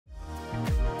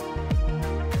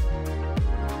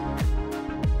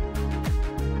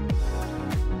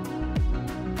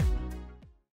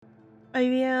I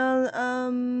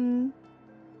will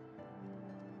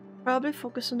probably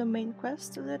focus on the main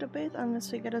quest a little bit,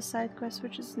 unless we get a side quest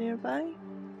which is nearby.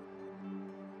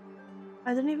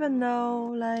 I don't even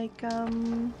know, like,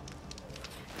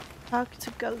 talk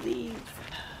to Galib.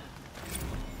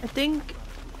 I think.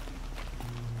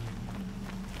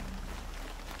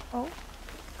 Oh,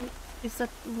 is that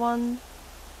one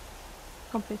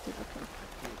completed? Okay.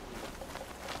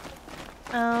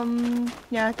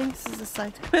 Yeah, I think this is a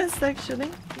side quest actually.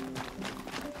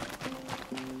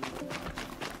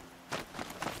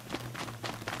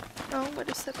 Oh, what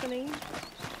is happening?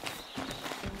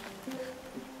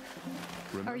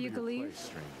 Are you Galib,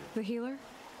 the healer?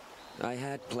 I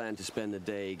had planned to spend the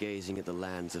day gazing at the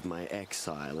lands of my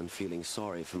exile and feeling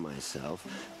sorry for myself,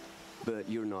 but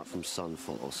you're not from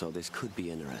Sunfall, so this could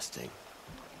be interesting.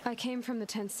 I came from the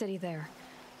tent city there.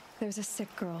 There's a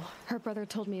sick girl. Her brother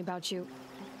told me about you.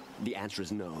 The answer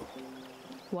is no.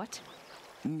 What?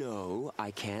 No,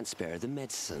 I can't spare the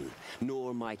medicine,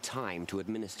 nor my time to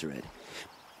administer it.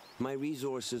 My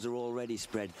resources are already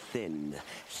spread thin,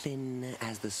 thin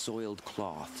as the soiled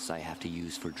cloths I have to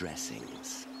use for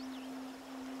dressings.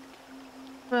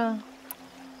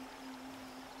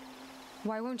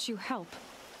 Why won't you help?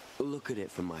 Look at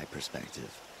it from my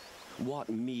perspective. What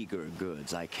meager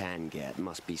goods I can get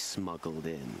must be smuggled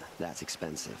in. That's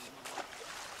expensive.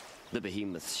 The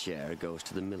behemoth's share goes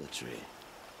to the military.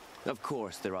 Of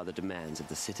course, there are the demands of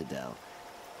the Citadel.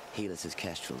 Helis's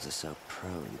kestrels are so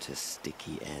prone to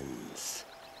sticky ends.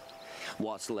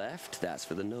 What's left, that's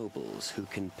for the nobles, who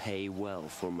can pay well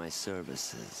for my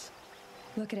services.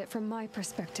 Look at it from my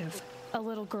perspective. A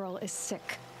little girl is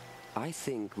sick. I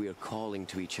think we are calling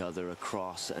to each other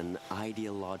across an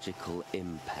ideological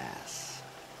impasse.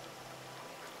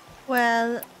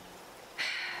 Well...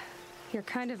 You're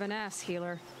kind of an ass,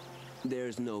 healer.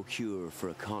 There's no cure for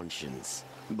a conscience,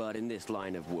 but in this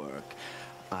line of work,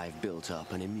 I've built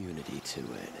up an immunity to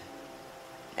it.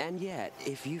 And yet,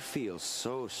 if you feel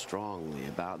so strongly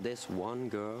about this one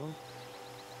girl,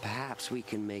 perhaps we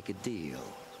can make a deal.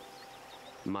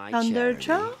 My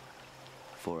charity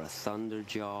for a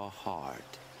Thunderjaw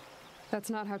heart. That's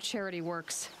not how charity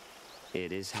works.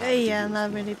 It is how yeah,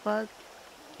 not really, but...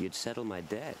 You'd settle my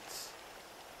debts.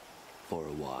 For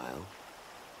a while.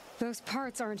 Those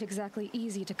parts aren't exactly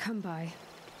easy to come by.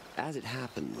 As it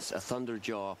happens, a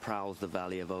Thunderjaw prowls the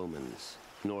Valley of Omens,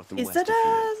 north and is west that of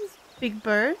here. a big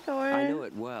bird, or...? I know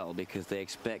it well because they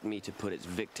expect me to put its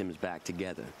victims back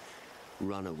together.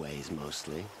 Runaways,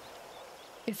 mostly.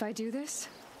 If I do this,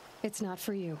 it's not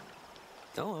for you.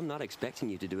 Oh, I'm not expecting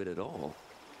you to do it at all.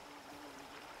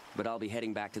 But I'll be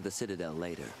heading back to the Citadel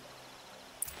later.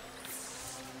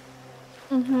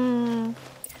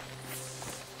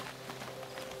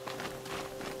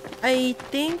 I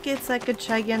think it's like a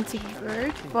gigantic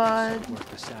bird, but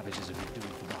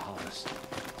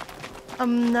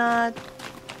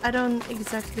I don't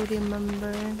exactly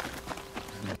remember.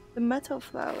 The metal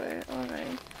flower,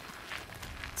 alright.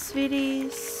 Sweetie,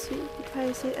 sweetie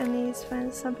pie, sweet Annie's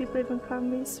friends. Some people even call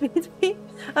me Sweetie.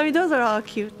 I mean, those are all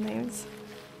cute names.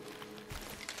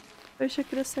 Wish I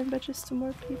could have sent badges to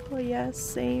more people. Yes,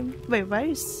 same. Wait, where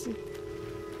is it?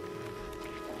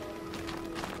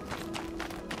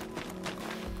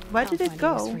 Where did it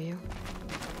go?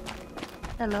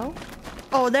 Hello?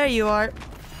 Oh, there you are.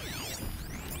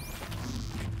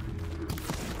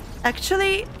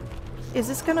 Actually, is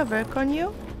this gonna work on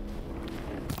you?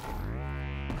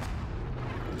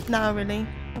 Not really.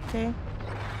 Okay.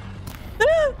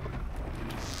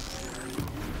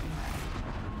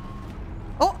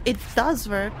 Oh, it does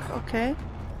work. Okay.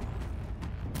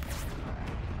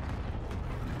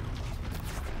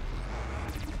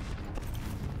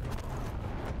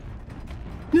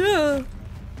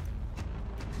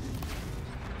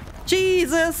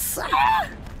 Jesus! Ah!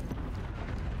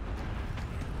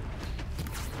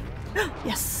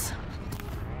 Yes.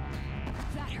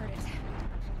 That hurt it.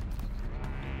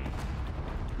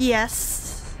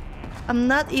 Yes. I'm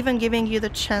not even giving you the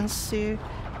chance to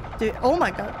do, oh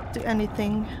my god, do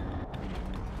anything.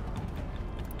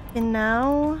 And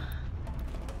now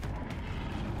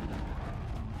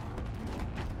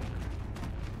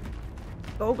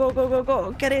go, go, go, go,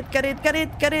 go. Get it, get it, get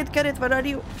it, get it, get it. Where are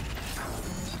you?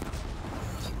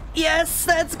 Yes,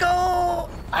 let's go!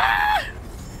 Ah!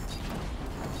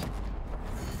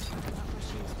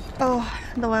 Oh,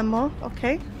 no ammo.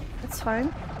 Okay, that's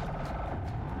fine.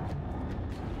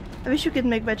 I wish you could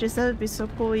make badges. That would be so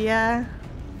cool. Yeah.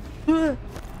 Where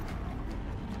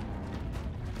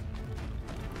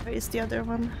is the other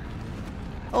one?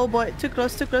 Oh boy, too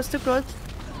close, too close, too close.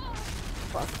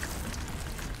 Fuck.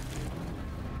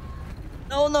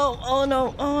 Oh no, oh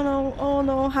no, oh no, oh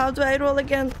no. How do I roll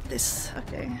again? This,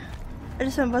 okay. I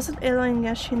just wasn't Eloin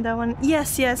Yash in that one?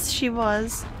 Yes, yes, she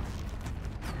was.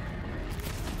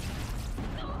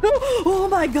 Oh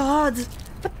my god!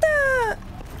 What the?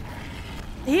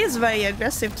 He is very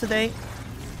aggressive today.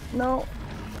 No.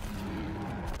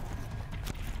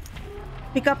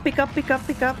 Pick up, pick up, pick up,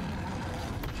 pick up.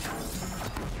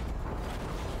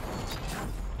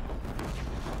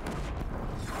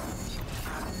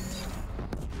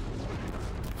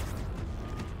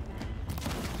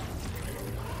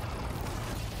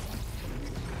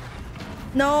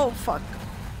 No, fuck.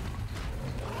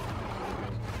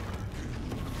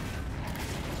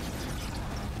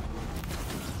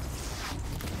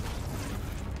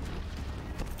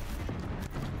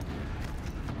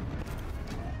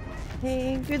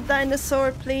 Hey, good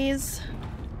dinosaur, please.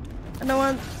 I don't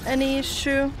want any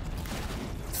issue.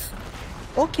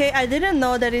 Okay, I didn't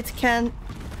know that it can.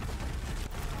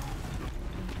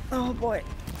 Oh boy.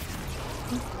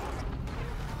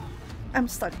 I'm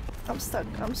stuck. I'm stuck.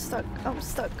 I'm stuck. I'm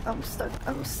stuck. I'm stuck.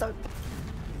 I'm stuck.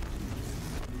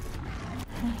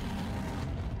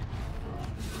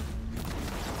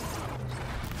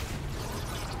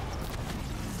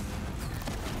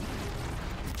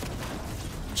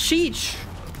 Sheesh.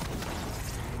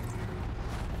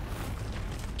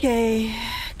 Okay,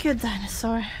 good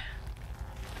dinosaur.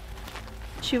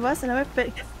 She was. I never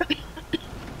played.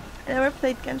 I never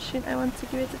played Genshin. I want to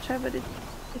give it a try, but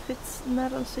if it's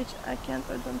not on Switch, I can't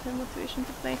or don't have motivation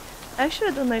to play. Actually,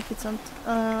 I don't know if it's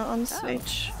on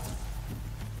Switch.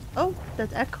 Oh,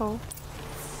 that echo.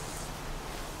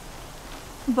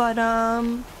 But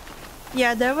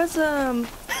yeah, there was I'm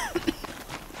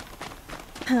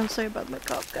sorry about my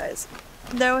cough, guys.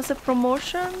 There was a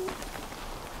promotion.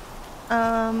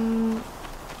 Ooh,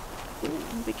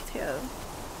 big tail.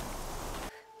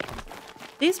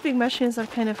 These big machines are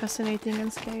kind of fascinating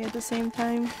and scary at the same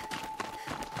time.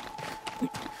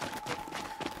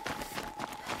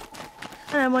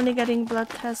 And I'm only getting blood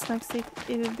tests next week.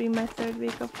 It will be my 3rd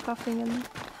week of coughing and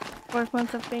 4th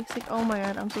month of being sick. Oh my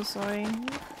god, I'm so sorry.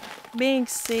 Being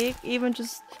sick, even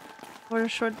just for a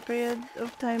short period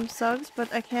of time sucks,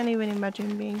 but I can't even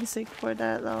imagine being sick for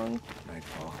that long.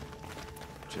 Nightfall.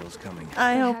 Jill's coming.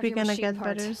 I hope you're gonna get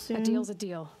better soon. A deal's a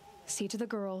deal. See to the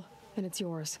girl, and it's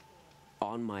yours.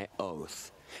 On my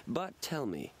oath. But tell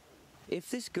me, if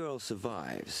this girl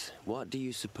survives, what do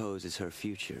you suppose is her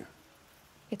future?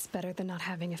 It's better than not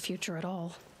having a future at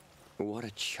all. What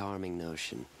a charming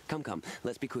notion. Come, come,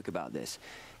 let's be quick about this.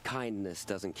 Kindness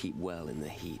doesn't keep well in the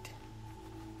heat.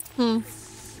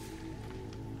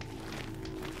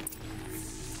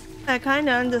 I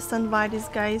kinda understand why this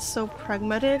guy is so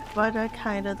pragmatic, but I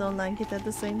kinda don't like it at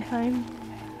the same time.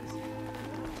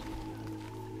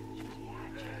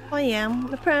 Oh yeah,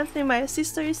 apparently my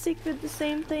sister is sick with the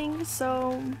same thing,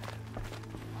 so...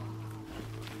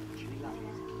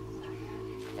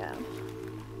 yeah.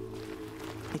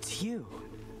 It's you.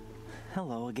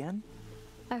 Hello again.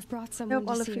 I've brought I someone hope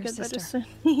all to of see you your get better sister.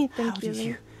 soon. How Thank you, did Lee.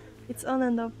 you? It's on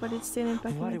and off, but it's still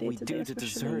impacting What my did we day-to-day, do to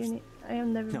especially deserve? uni. I have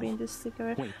never No. been this sick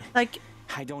ever. Wait. Like,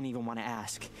 I don't even want to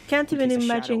ask. can't In even case a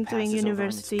shadow imagine doing passes over and it's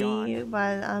university gone.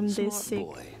 while I'm this Smart sick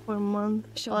boy. for a month,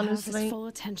 She'll have honestly. his full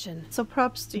attention. So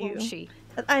props to Won't you. she?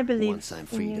 But I believe Once I'm in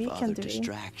freed you. of You other can do it.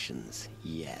 distractions,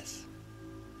 yes.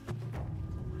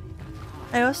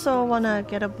 I also wanna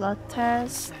get a blood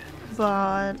test,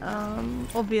 but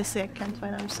obviously I can't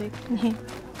when I'm sick.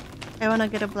 I wanna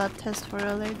get a blood test for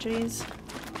allergies.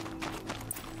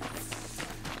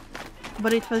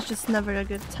 But it was just never a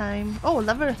good time. Oh,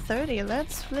 level 30,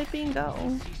 let's flipping go.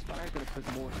 Gonna put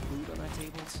more food on our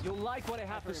tables. You'll like what I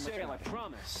have to say, I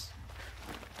promise.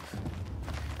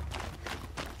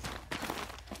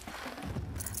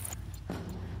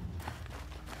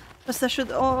 Plus I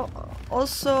should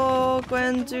also go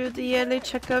and do the yearly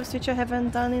checkups, which I haven't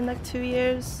done in like 2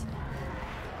 years.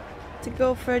 To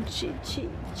go for a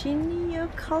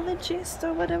gynecologist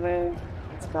or whatever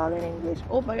it's called in English.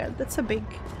 Oh my god, that's a big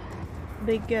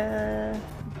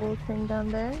bull thing down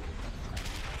there.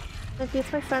 Like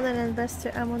it's my final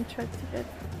investor. I'm on track to get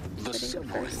getting the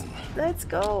first. Let's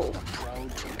go!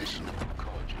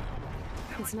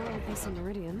 It's not like this in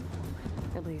Meridian,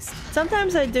 at least.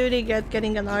 Sometimes I do regret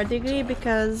getting an art degree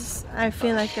because I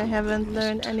feel like I haven't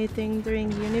learned anything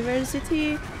during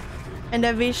university, and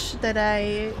I wish that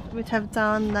I would have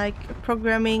done like a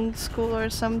programming school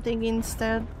or something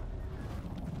instead.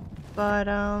 But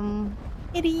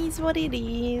it is what it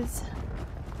is.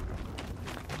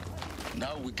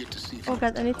 Now we get to see. Oh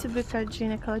god, I need to book a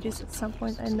gynecologist at some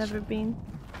point. I've never been.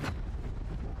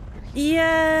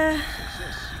 Yeah.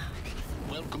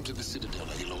 Welcome to the Citadel,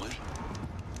 Aloy.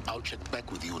 I'll check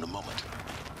back with you in a moment.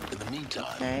 In the meantime,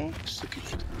 Okay.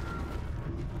 circulate.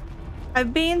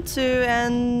 I've been to,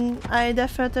 and I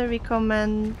definitely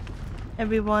recommend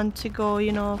everyone to go,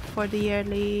 you know, for the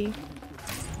yearly.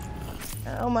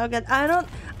 Oh my god, I don't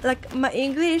like, my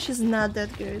English is not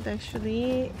that good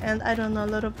actually, and I don't know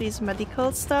a lot of these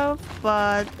medical stuff,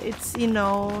 but it's, you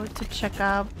know, to check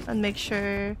up and make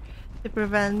sure to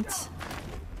prevent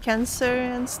cancer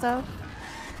and stuff.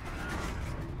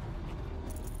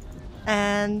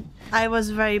 And I was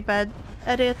very bad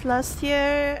at it last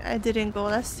year. I didn't go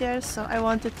last year, so I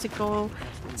wanted to go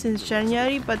since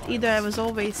January, but either I was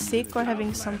always sick or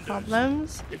having some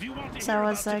problems. So I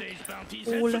was like,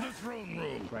 cool.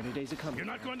 You're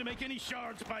not going to make any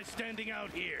shards by standing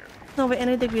out here. No, but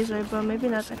any degrees are able. Maybe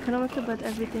not economically, but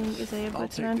everything is able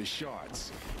to learn.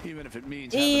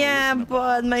 Yeah,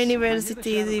 but my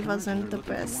university wasn't the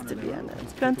best, to be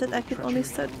honest. Granted, I could only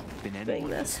start doing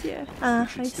last year. Ah,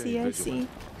 I see, I see.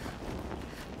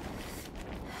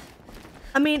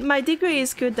 I mean, my degree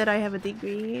is good that I have a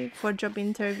degree for job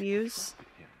interviews.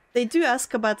 They do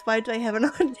ask about why do I have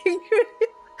another degree.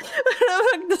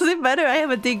 Does it matter? I have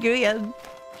a degree, and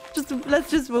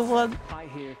let's just move on. I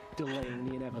hear delaying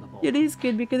the inevitable. It is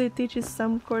good because it teaches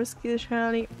some core skills.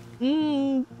 Generally,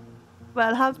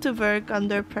 well, how to work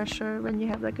under pressure when you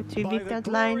have like a 2-week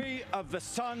deadline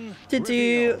to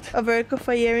do a work of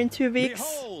a year in 2 weeks.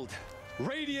 Behold,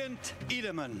 radiant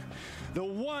Edaman, the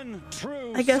one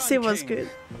true I guess it was good.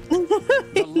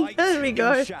 There we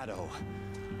go. Shadow,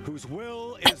 whose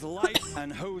will is light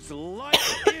and whose light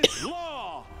is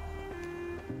law.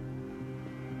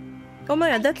 Oh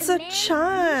my god, that's a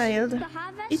child.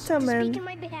 Itaman.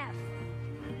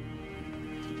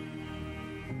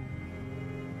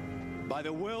 By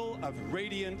the will of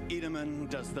radiant Edaman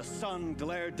does the sun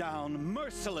glare down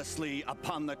mercilessly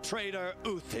upon the traitor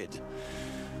Uthid.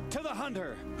 To the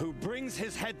hunter who brings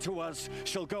his head to us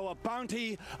shall go a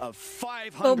bounty of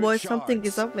 500 Oh boy, shards. something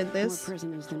is up with More this.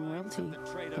 prisoners than royalty,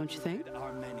 don't you think?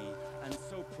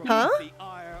 Huh?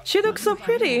 She looks so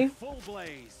pretty.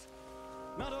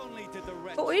 Not only did the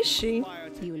Who is she?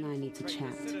 You and I need to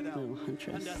chat, little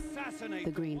huntress. The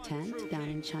green tent down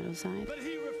in Shadowside.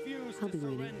 I'll be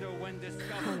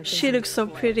waiting. She looks so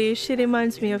pretty. She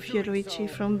reminds me of Yoruichi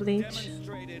from Bleach.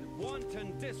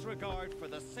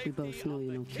 We both know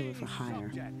you're no killer for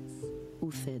hire.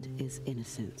 Uthid is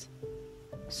innocent.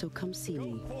 So come see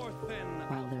me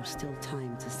while there's still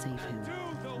time to save him.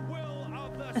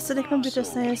 I study computer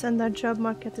science and our job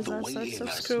market is also so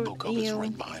screwed.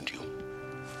 Ew.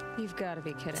 You've got to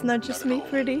be kidding. It's not just me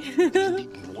pretty. You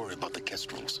needn't worry about the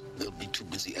Kestrels. They'll be too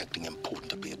busy acting important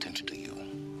to pay attention to you.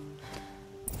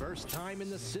 First time in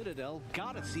the Citadel,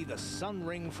 gotta see the sun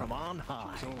ring from on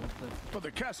high. But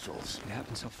the Kestrels. It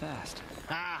happened so fast.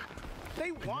 Ah,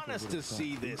 they want us to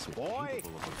see this, boy.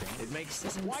 It makes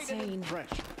quite an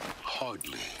impression.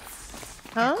 Hardly.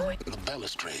 Huh? The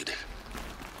balustrade.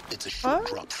 It's a short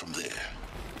drop from there.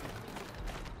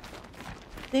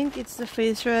 I think it's the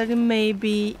face rally,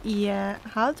 maybe. Yeah.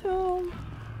 How to? Oh,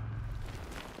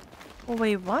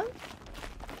 wait, what?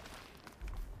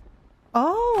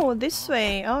 Oh, this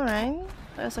way. Alright.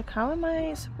 I was like, how am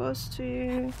I supposed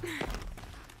to?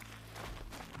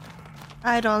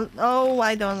 I don't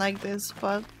like this,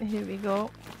 but here we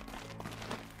go.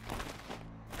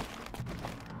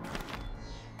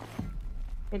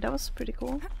 Okay, that was pretty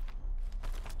cool.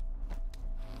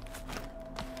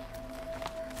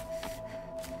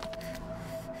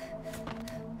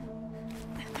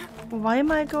 Why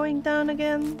am I going down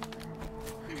again?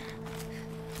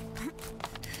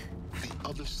 The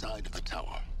other side of the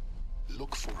tower.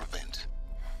 Look for a vent.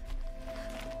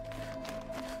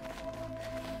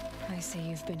 I see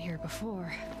you've been here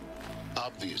before.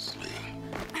 Obviously.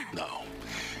 Now,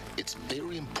 it's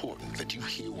very important that you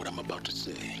hear what I'm about to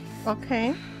say.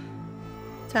 Okay.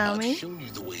 Tell me. I've shown you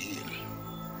the way in,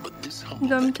 but this I'm humble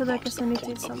going vent to like marks a the sanity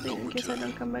point of something no in case I return.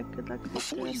 don't come back. Good luck with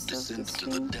Before the you rest of the descend to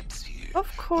the stream. depths here,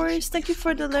 Of course, thank you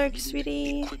for the lurk,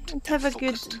 sweetie. And have a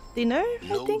good dinner,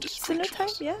 I think. It's dinner time,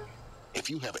 yeah. if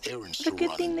you have errands Have a to good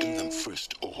run, do dinner. them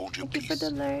first or hold your Thank you for peace.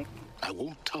 the lurk. I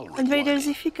won't tolerate And Raiders,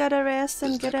 whining. if you gotta rest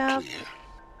and get up,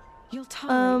 You'll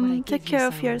tolerate what I give take you, care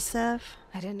of Sylens. yourself.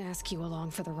 I didn't ask you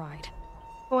along for the ride.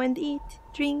 Go and eat,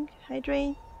 drink,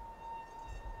 hydrate.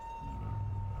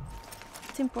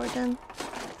 It's important.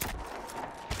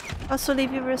 Also,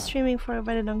 if you were streaming for a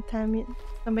very long time,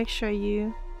 so make sure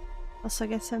you also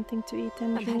get something to eat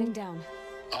and I'm heading drink. down.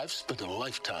 I've spent a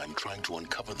lifetime trying to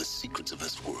uncover the secrets of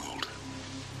this world.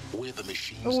 Where the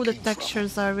machines Oh, the came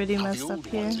textures from. are really How messed the up old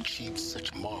here. ones achieved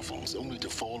such marvels only to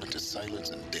fall into silence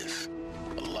and death.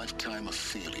 A lifetime of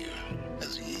failure,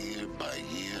 as year by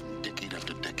year, decade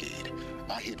after decade,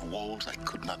 I hit walls I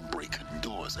could not break,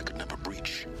 doors I could never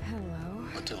breach. Hello.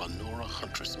 Until a Nora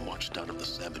huntress marched out of the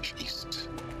savage east.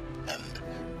 And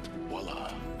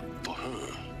voila, for her,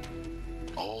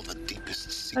 all the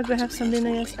deepest secrets. I'll go have some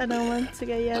dinner, yes. I don't want to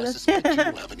get yelled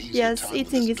at. Yes,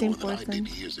 eating is important.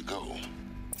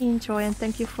 Enjoy and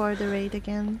thank you for the raid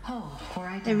again.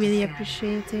 I really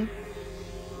appreciate it.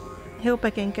 I hope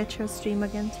I can catch your stream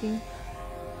again too.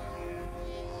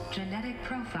 Genetic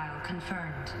profile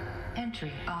confirmed.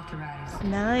 Entry authorized.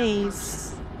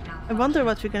 Nice. I wonder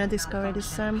what we're gonna discover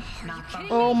this time.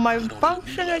 Oh, my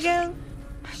function again.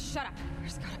 Shut up.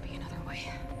 There's gotta be another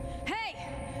way. Hey!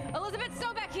 Elizabeth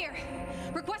Sobeck here!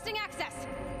 Requesting access!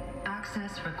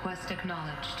 Access request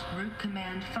acknowledged. Root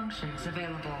command functions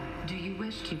available. Do you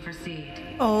wish to proceed?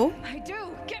 Oh? I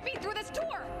do! Get me through this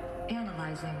tour!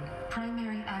 Analyzing.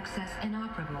 Primary access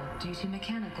inoperable due to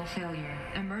mechanical failure.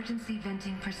 Emergency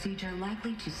venting procedure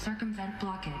likely to circumvent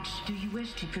blockage. Do you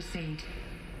wish to proceed?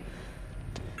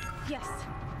 Yes.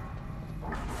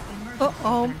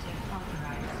 Uh-oh. Venting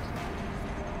authorized.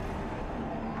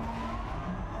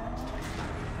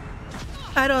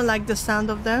 I don't like the sound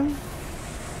of them.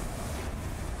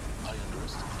 I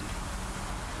underestimated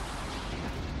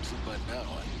you. So by now,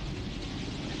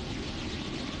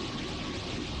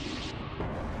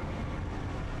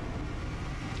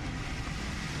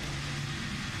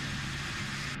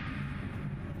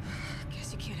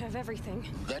 Guess you can't have everything.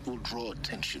 that will draw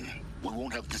attention. We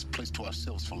won't have this place to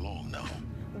ourselves for long now.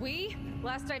 We?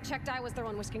 Last I checked, I was the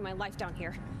one risking my life down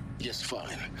here. Yes,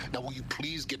 fine. Now will you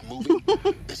please get moving?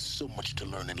 There's so much to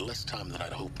learn in less time than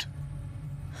I'd hoped.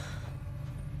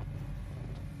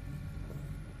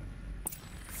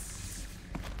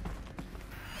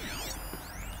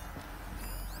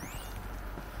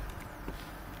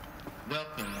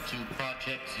 Welcome to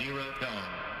Project Zero Dawn.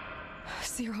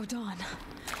 Zero Dawn.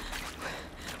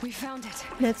 We found it.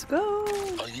 Let's go.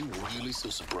 Are you really so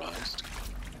surprised?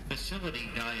 Facility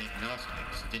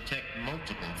diagnostics detect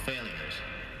multiple failures.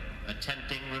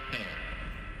 Attempting repair.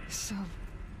 So,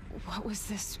 what was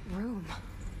this room?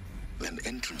 An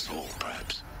entrance hall,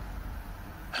 perhaps.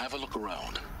 Have a look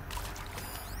around.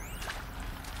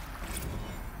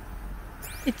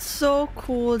 It's so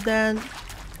cool that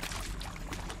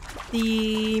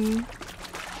the...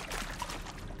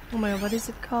 Oh my god, what is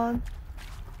it called?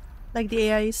 Like the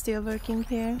AI is still working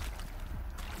here.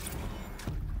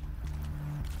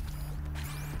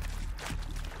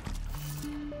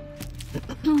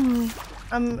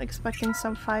 I'm expecting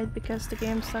some fight because the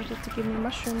game started to give me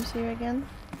mushrooms here again.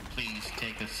 Please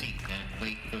take a seat and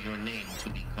wait for your name to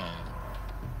be called.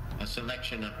 A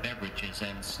selection of beverages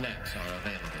and snacks are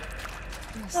available.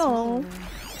 Oh.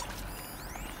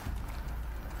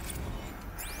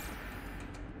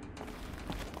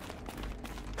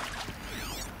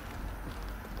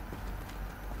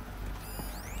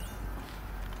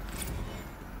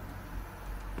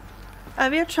 I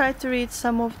will try to read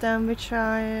some of them which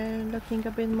are looking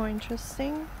a bit more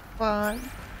interesting, but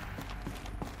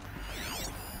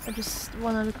I just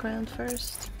wanna look around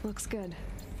first. Looks good.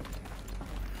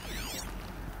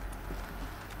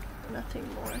 Nothing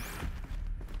more.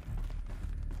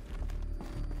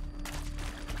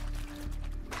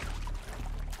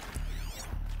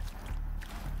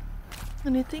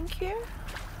 Anything here?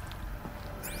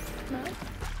 No?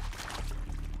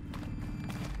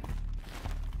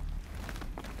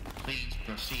 Please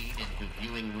proceed into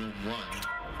viewing room 1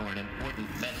 for an important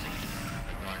message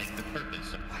regarding the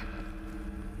purpose of...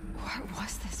 What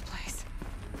was this place?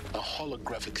 A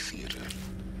holographic theater.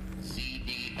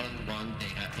 CD-N1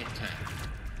 data intact.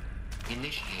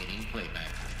 Initiating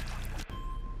playback.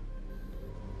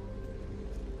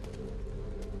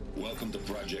 Welcome to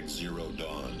Project Zero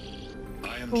Dawn.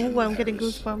 I am Oh, General I'm getting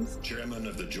Harris, goosebumps. Chairman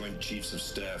of the Joint Chiefs of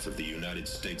Staff of the United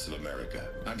States of America.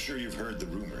 I'm sure you've heard the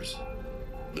rumors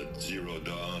that Zero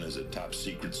Dawn is a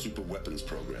top-secret super weapons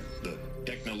program, the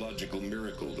technological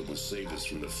miracle that will save us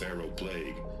from the Pharaoh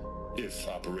Plague, if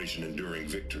Operation Enduring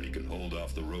Victory can hold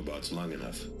off the robots long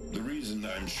enough. The reason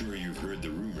I'm sure you've heard the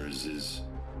rumors is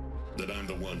that I'm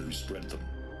the one who spread them,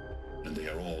 and they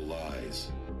are all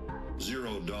lies.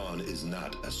 Zero Dawn is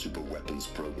not a super weapons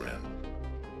program,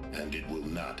 and it will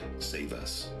not save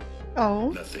us. Oh.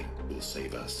 Nothing will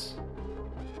save us.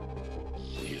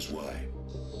 Here's why.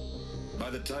 By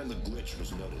the time the glitch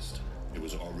was noticed, it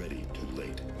was already too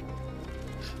late.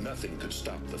 Nothing could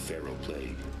stop the Pharaoh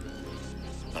Plague.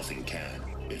 Nothing can.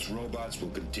 Its robots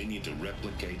will continue to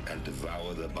replicate and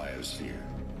devour the biosphere.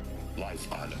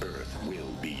 Life on Earth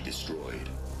will be destroyed.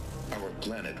 Our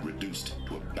planet reduced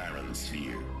to a barren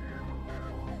sphere.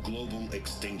 global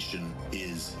extinction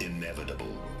is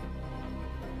inevitable.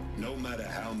 No matter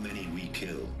how many we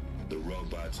kill, the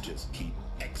robots just keep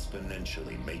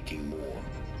exponentially making more.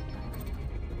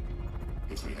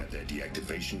 If we had their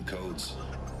deactivation codes,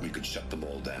 we could shut them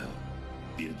all down,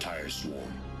 the entire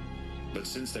swarm. But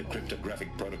since their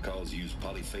cryptographic protocols use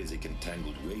polyphasic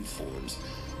entangled waveforms,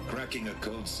 cracking a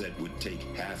code set would take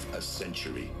half a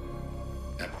century.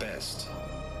 At best,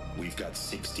 we've got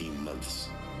 16 months.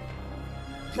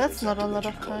 That's not a lot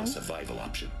of call time. A survival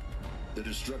option. The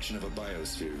destruction of a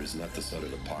biosphere is not the sort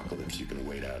of apocalypse you can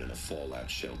wait out in a fallout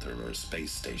shelter or a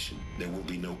space station. There will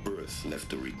be no Earth left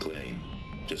to reclaim.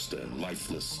 Just a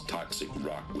lifeless, toxic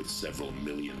rock with several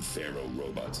million Pharaoh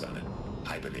robots on it,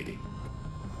 hibernating,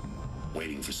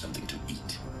 waiting for something to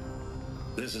eat.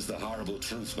 This is the horrible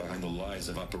truth behind the lies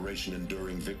of Operation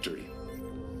Enduring Victory.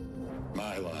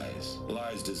 My lies.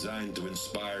 Lies designed to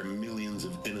inspire millions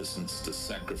of innocents to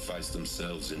sacrifice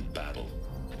themselves in battle.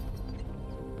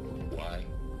 Why?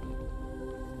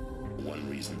 One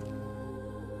reason.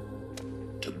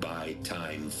 To buy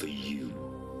time for you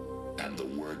and the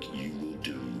work you will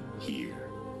do here.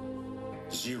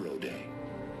 0 Day.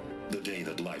 The day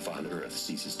that life on Earth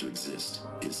ceases to exist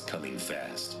is coming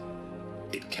fast.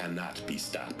 It cannot be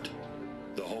stopped.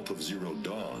 The hope of Zero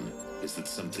Dawn is that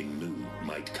something new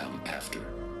might come after.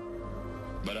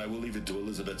 But I will leave it to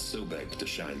Elizabeth Sobek to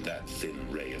shine that thin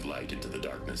ray of light into the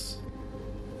darkness.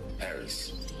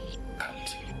 Harris,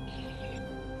 out.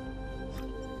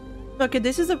 Okay,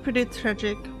 this is a pretty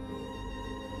tragic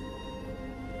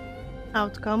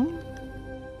outcome.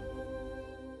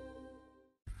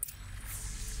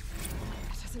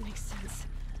 That doesn't make sense.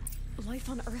 Life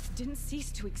on Earth didn't cease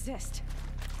to exist.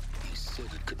 He said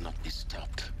it could not be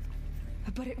stopped.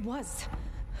 But it was.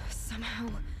 Somehow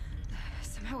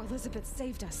Elizabeth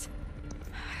saved us.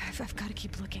 I've got to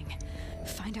keep looking.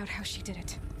 Find out how she did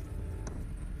it.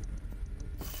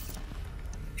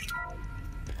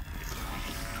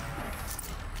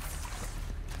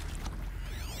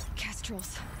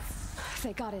 Castrals.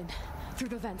 They got in. Through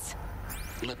the vents.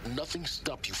 Let nothing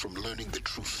stop you from learning the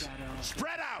truth.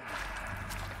 Spread out!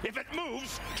 If it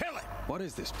moves, kill it! What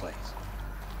is this place?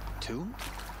 Tomb?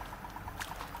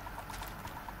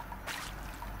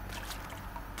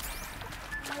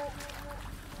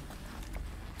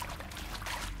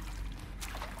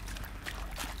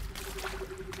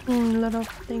 A lot of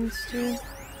things too.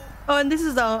 Oh, and this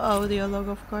is the audio log,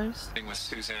 of course. With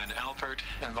Suzanne Alpert,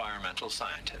 environmental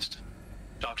scientist.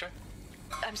 Doctor?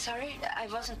 I'm sorry, I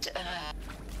wasn't,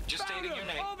 Just stating your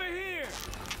name. Over here!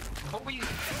 What were you...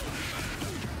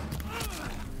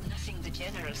 Nothing the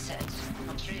General said,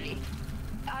 not really.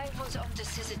 I was on the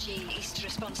Syzygy East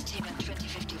Response Team in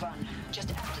 2051,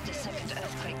 just after the second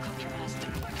earthquake compromised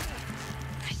the work.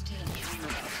 I still dream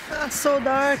about it. Ah, so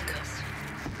dark. The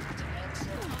red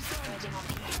zone was spreading on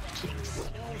the imaging,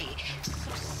 slowly,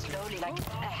 so slowly, like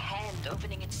a hand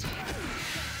opening its finger.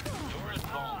 Your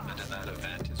involvement in that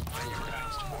event is why you were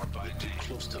asked for by me.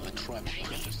 Close to the trap.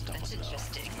 Really? That's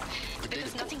interesting.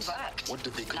 Because nothing worked. What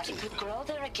did they Nothing contain? could grow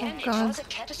there again. Oh, God. It was a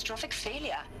catastrophic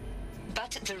failure.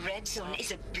 But the red zone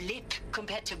is a blip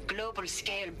compared to global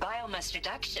scale biomass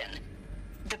reduction.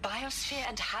 The biosphere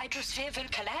and hydrosphere will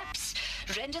collapse,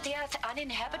 render the Earth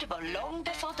uninhabitable long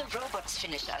before the robots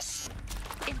finish us.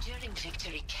 Enduring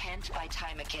Victory can't buy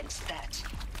time against that.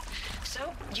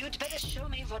 So, you'd better show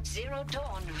me what Zero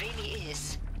Dawn really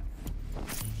is.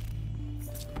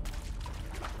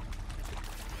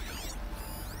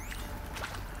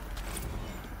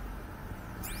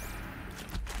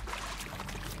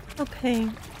 Okay.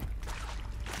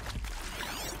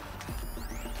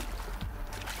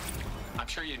 I'm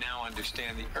sure you now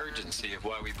understand the urgency of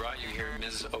why we brought you here,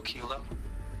 Ms. Okilo.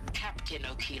 Captain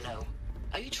Okilo,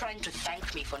 are you trying to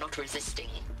thank me for not resisting?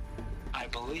 I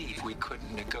believe we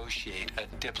couldn't negotiate a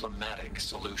diplomatic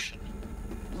solution.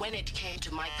 When it came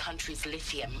to my country's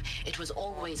lithium, it was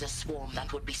always a swarm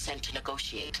that would be sent to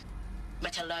negotiate.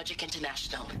 Metallurgic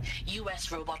International,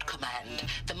 US Robot Command.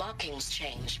 The markings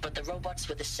changed, but the robots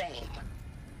were the same.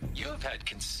 You have had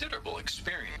considerable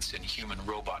experience in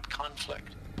human-robot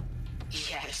conflict.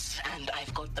 Yes, and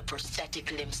I've got the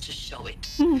prosthetic limbs to show it.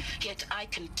 Yet I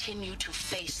continue to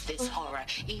face this horror,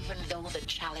 even though the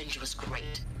challenge was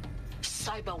great.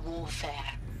 Cyber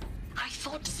warfare. I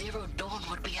thought Zero Dawn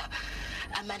would be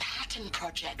a Manhattan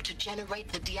project to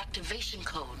generate the deactivation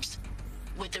codes.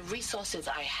 With the resources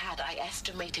I had, I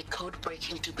estimated code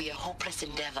breaking to be a hopeless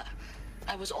endeavor.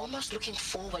 I was almost looking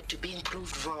forward to being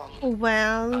proved wrong.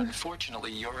 Well...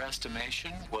 Unfortunately, your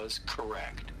estimation was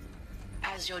correct.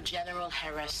 As your General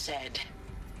Harris said.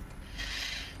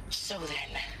 So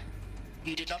then,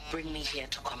 you did not bring me here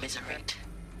to commiserate.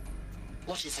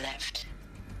 what is left?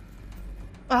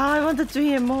 Oh, I wanted to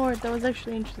hear more. That was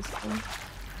actually interesting.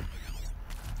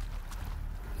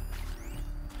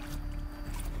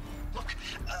 Look,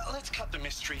 let's cut the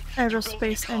mystery.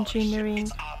 Aerospace engineering.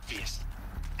 It's obvious.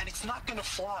 And it's not gonna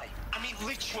fly. I mean,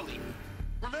 literally.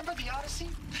 Remember the Odyssey?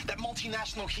 That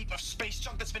multinational heap of space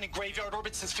junk that's been in graveyard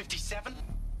orbit since '57?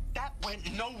 That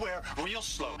went nowhere real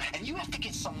slow. And you have to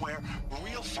get somewhere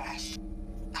real fast.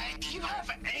 Do you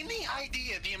have any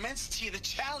idea the immensity of the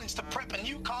challenge to prep a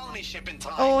new colony ship in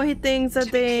time? Oh, he thinks that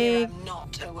they... I'm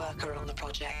not a worker on the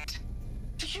project.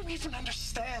 Do you even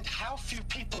understand how few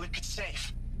people it could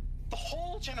save? The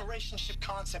whole generation ship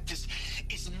concept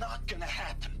is not gonna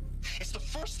happen. It's the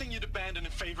first thing you'd abandon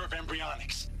in favor of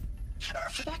embryonics.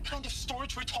 For that kind of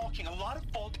storage, we're talking a lot of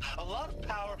bulk, a lot of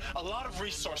power, a lot of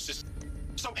resources.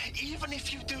 So even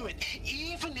if you do it,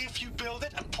 even if you build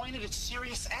it and point it at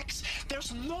Sirius X,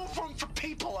 there's no room for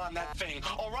people on that thing,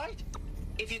 all right?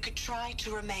 If you could try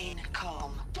to remain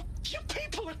calm. You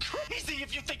people are crazy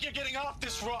if you think you're getting off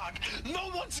this rock.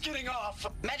 No one's getting off.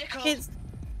 Medical.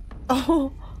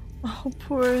 Oh,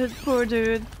 poor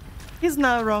dude. He's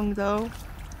not wrong though.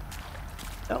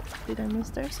 Oh, did I miss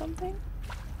there something?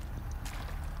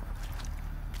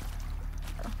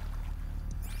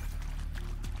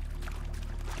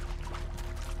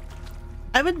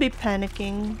 I would be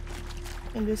panicking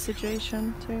in this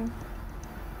situation too.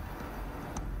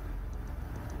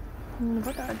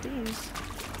 What are these?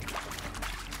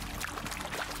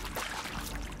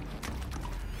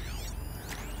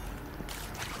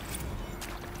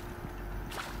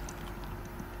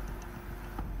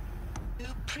 You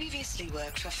previously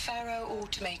worked for Pharaoh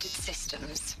Automated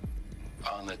Systems.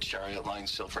 On the Chariot Line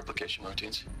self-replication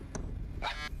routines.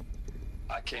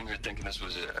 I came here thinking this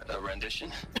was a rendition.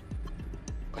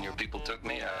 When your people took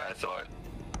me, I thought,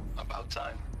 about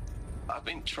time. I've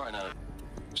been trying to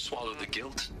swallow the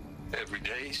guilt every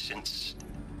day since...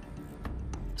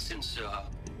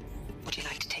 Would you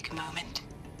like to take a moment?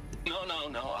 No,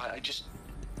 I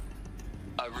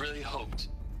really hoped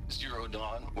Zero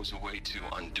Dawn was a way to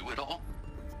undo it all.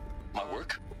 My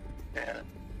work. And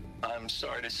I'm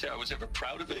sorry to say I was ever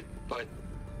proud of it, but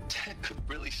Ted could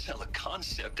really sell a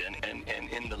concept, and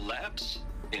in the labs,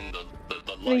 in the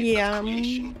light of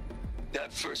creation,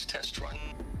 that first test run,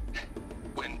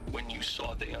 when you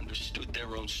saw they understood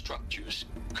their own structures,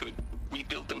 could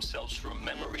rebuild themselves from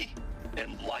memory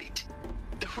and light,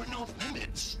 there were no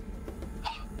limits.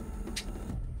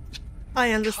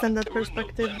 I understand that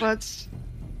perspective, but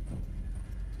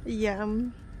yeah,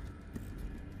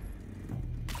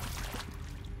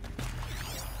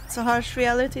 it's a harsh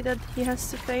reality that he has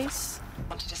to face.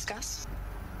 Want to discuss?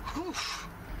 Whew.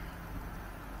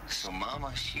 So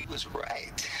Mama, she was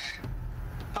right.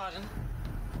 Pardon?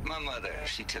 My mother,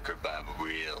 she took her Bible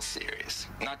real serious.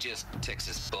 Not just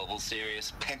Texas Bubble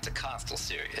serious, Pentecostal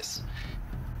serious.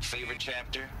 Favorite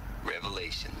chapter?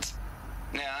 Revelations.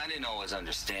 Now, I didn't always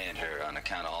understand her on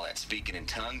account of all that speaking in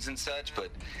tongues and such,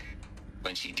 but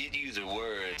when she did use her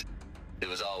words, it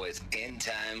was always end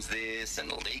times this and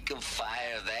lake of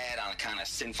fire that on account of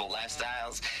sinful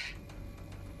lifestyles.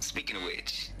 Speaking of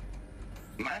which,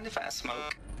 mind if I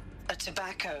smoke? A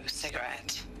tobacco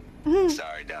cigarette.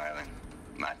 Sorry, darling.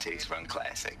 My taste run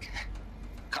classic.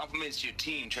 Compliments to your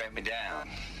team tracked me down.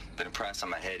 Been a price on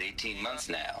my head 18 months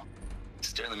now.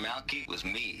 Sterling Malky was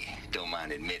me, don't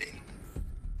mind admitting.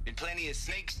 Been plenty of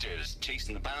snakesters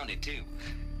chasing the bounty too.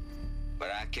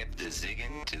 But I kept the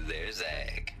zigging to their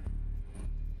zag.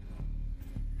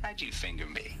 How'd you finger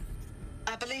me?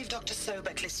 I believe Dr.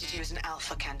 Sobek listed you as an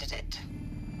alpha candidate.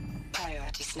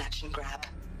 Priority snatch and grab.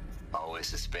 Always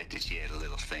suspected she had a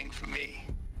little thing for me.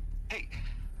 Hey,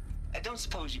 I don't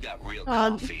suppose you got real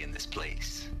coffee in this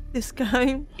place. This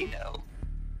guy. You know,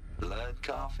 blood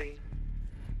coffee?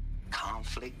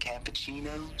 Conflict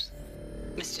cappuccinos?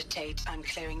 Mr. Tate, I'm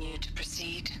clearing you to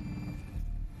proceed.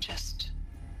 Just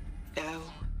go.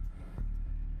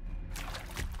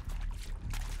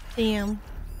 Damn.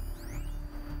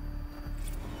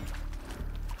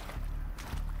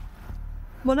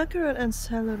 Molecular and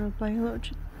cellular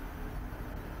biology.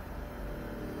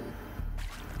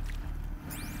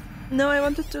 No, I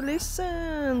wanted to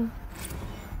listen.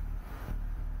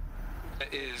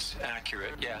 That is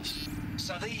accurate, yes.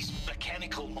 So these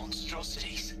mechanical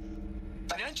monstrosities,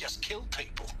 they don't just kill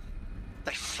people,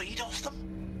 they feed off them?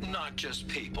 Not just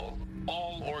people,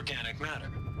 all organic matter.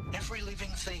 Every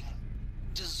living thing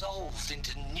dissolved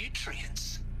into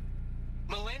nutrients.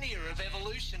 Millennia of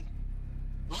evolution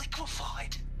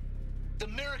liquefied. The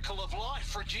miracle of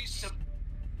life reduced to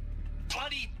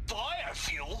bloody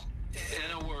biofuel.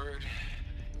 In a word,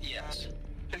 yes.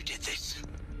 Who did this?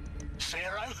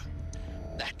 Pharaoh?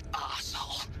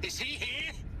 Is he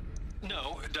here?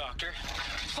 No, Doctor.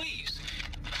 Please.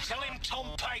 Tell him Tom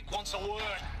Pike wants a word.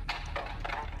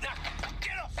 Now,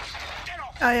 get off! Get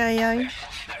off! Aye, aye, aye.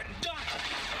 Doctor,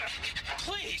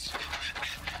 please.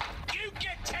 You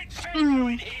get Ted Fairview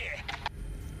in here!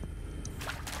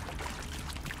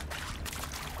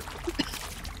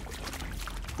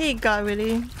 He got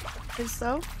really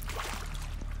himself.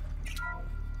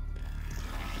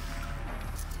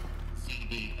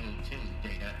 CD02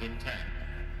 data intact.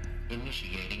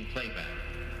 Initiating playback.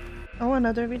 Oh,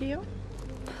 another video?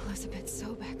 Elizabeth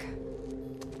Sobek.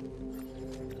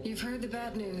 You've heard the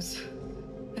bad news,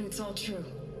 and it's all true.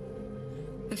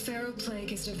 The Pharaoh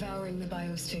Plague is devouring the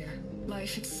biosphere.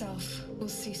 Life itself will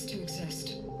cease to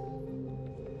exist.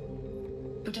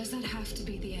 But does that have to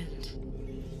be the end?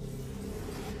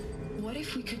 What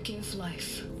if we could give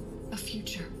life a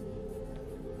future?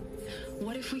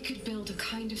 What if we could build a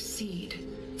kind of seed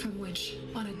from which,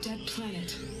 on a dead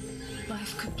planet,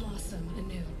 life could blossom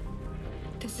anew?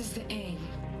 This is the aim,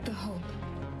 the hope,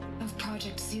 of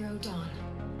Project Zero Dawn.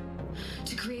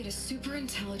 To create a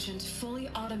super-intelligent, fully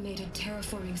automated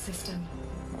terraforming system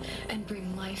and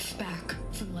bring life back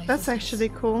from life. That's actually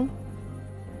cool.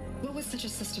 What would such a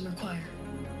system require?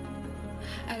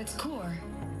 At its core,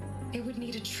 it would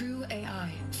need a true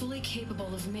AI, fully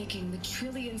capable of making the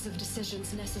trillions of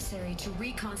decisions necessary to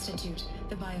reconstitute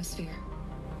the biosphere.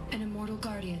 An immortal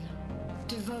guardian,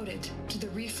 devoted to the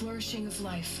reflourishing of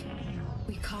life.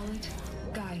 We call it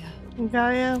Gaia.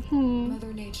 Gaia,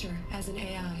 Mother Nature as an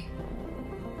AI.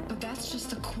 But that's just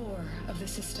the core of the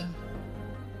system.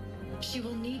 She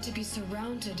will need to be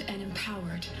surrounded and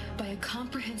empowered by a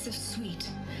comprehensive suite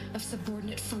of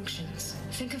subordinate functions.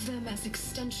 Think of them as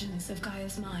extensions of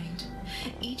Gaia's mind,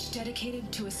 each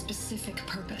dedicated to a specific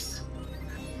purpose.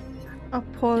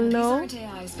 Apollo, these aren't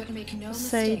AIs, but make no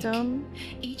mistake, Poseidon.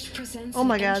 each presents Oh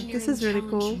my an god, this is really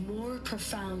cool. challenge more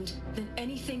profound than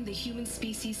anything the human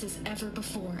species has ever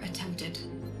before attempted.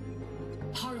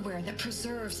 Hardware that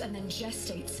preserves and then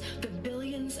gestates the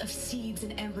billions of seeds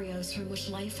and embryos from which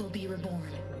life will be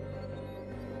reborn.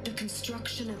 The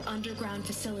construction of underground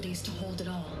facilities to hold it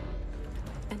all.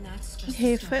 And that's just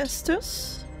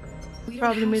Hephaestus?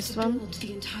 Probably missed one.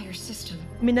 the entire system.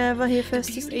 Minerva,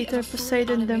 Hephaestus, Aether,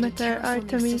 Poseidon, Demeter,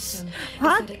 Artemis.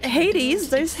 What? Hades?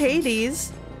 There's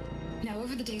Hades. Now,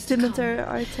 over the days to Demeter,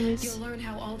 come, Artemis. you'll learn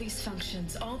how all these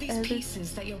functions, all these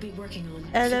pieces that you'll be working on,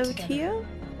 fit together. Eleuthia?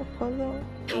 Apollo,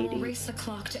 How we'll Hades. race the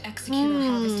clock to execute our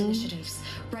harvest initiatives,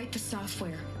 write the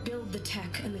software, build the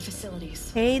tech and the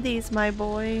facilities. Hades, my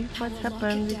boy. What How we'll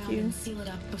happened lock it with down you? and seal it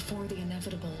up before the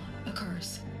inevitable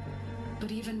occurs.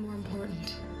 But even more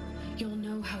important, you'll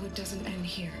know how it doesn't end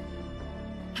here.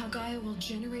 How Gaia will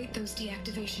generate those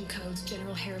deactivation codes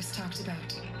General Harris talked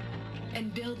about,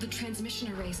 and build the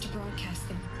transmission arrays to broadcast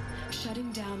them,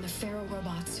 shutting down the Pharaoh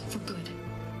robots for good.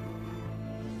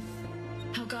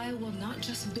 How Gaia will not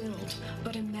just build,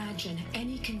 but imagine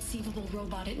any conceivable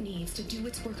robot it needs to do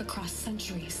its work across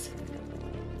centuries.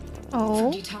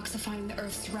 Oh. From detoxifying the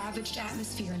Earth's ravaged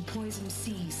atmosphere and poisoned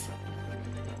seas,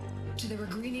 to the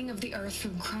regreening of the Earth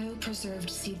from cryopreserved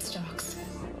seed stalks,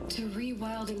 to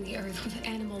rewilding the Earth with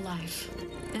animal life.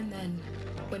 And then,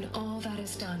 when all that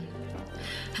is done,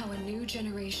 how a new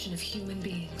generation of human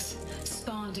beings,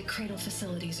 spawned at cradle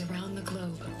facilities around the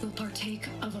globe, will partake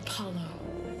of Apollo,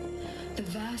 the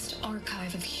vast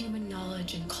archive of human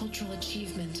knowledge and cultural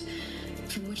achievement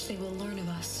from which they will learn of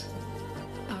us,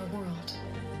 our world.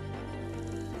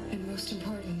 And most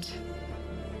important,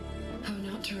 how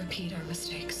not to repeat our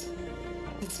mistakes.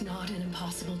 It's not an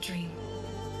impossible dream.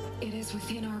 It is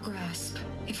within our grasp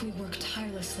if we work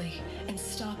tirelessly and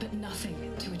stop at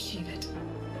nothing to achieve it.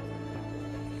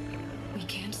 We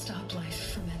can't stop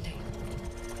life from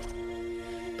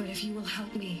ending. But if you will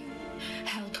help me,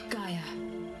 help Gaia,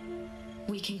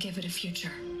 we can give it a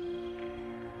future.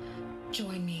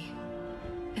 Join me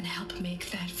and help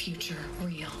make that future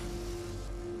real.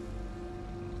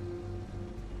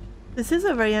 This is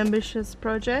a very ambitious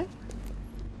project.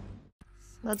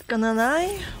 Not gonna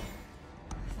lie.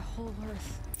 The whole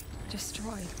Earth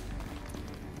destroyed,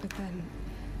 but then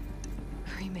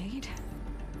remade?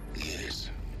 Yes.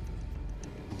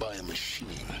 By a machine.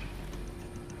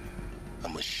 A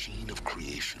machine of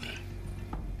creation.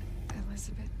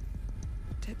 Elizabeth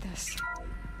did this.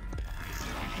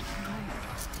 For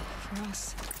life, for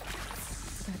us.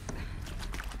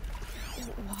 But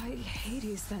why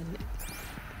Hades then?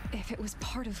 If it was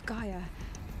part of Gaia,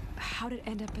 how did it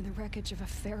end up in the wreckage of a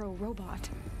Pharaoh robot?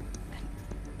 And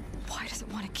why does it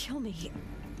want to kill me?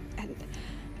 And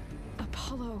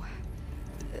Apollo,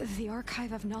 the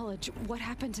archive of knowledge, what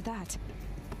happened to that?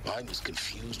 I'm as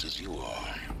confused as you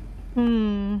are.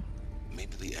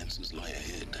 Maybe the answers lie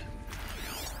ahead.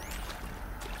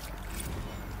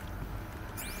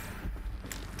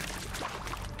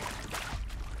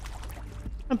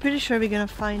 I'm pretty sure we're gonna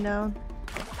find out.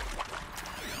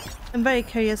 I'm very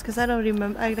curious because I don't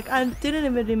remember. I didn't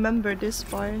even remember this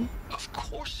part. Of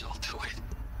course I'll do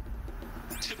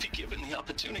it. To be given the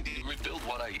opportunity to rebuild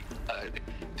what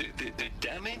the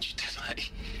damage that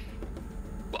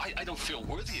I don't feel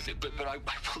worthy of it, but I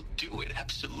will do it,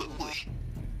 absolutely.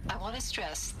 I want to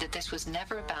stress that this was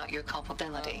never about your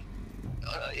culpability.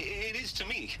 It is to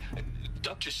me.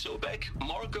 Dr. Sobek,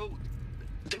 Margot,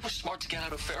 they were smart to get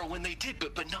out of Pharaoh when they did,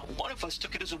 but not one of us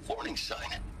took it as a warning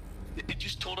sign. It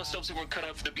just told ourselves that we're cut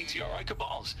out for the BTRI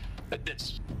cabals.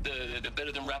 That's the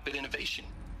better than rapid innovation.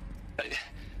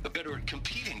 Better at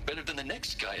competing, better than the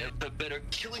next guy, a better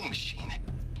killing machine.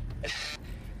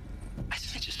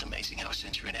 Isn't it just amazing how a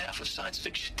century and a half of science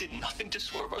fiction did nothing to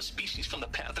swerve our species from the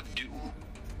path of doom?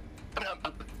 I mean,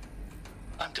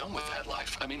 I'm done with that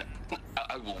life. I mean,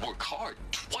 I will work hard,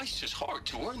 twice as hard,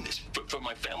 to earn this, for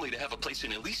my family to have a place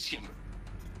in Elysium.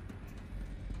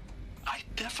 I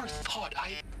never thought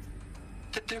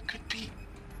that there could be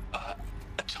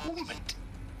atonement.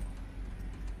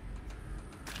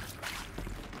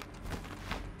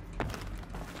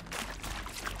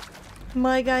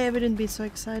 My guy, I wouldn't be so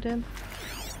excited.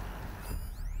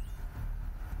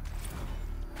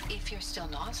 If you're still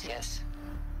nauseous.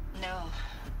 No,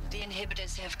 the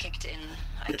inhibitors have kicked in.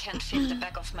 I can't feel the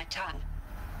back of my tongue.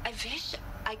 I wish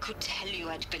I could tell you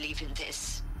I'd believe in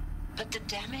this, but the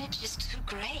damage is too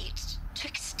great, too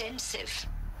extensive,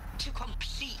 too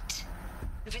complete.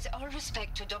 With all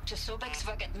respect to Dr. Sobek's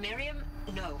work at Miriam,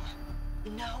 no.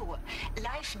 No,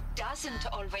 life doesn't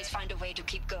always find a way to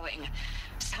keep going.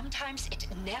 Sometimes it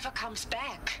never comes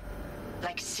back.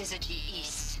 Like Syzygy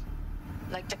East.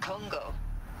 Like the Congo.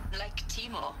 Like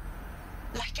Timor.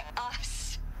 Like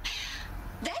us.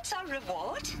 That's our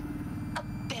reward? A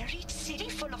buried city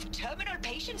full of terminal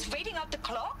patients waiting out the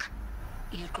clock?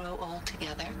 You grow old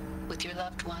together with your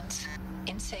loved ones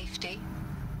in safety.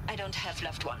 I don't have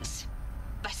loved ones.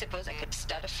 I suppose I could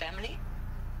start a family?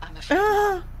 I'm afraid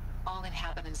not. All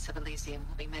inhabitants of Elysium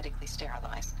will be medically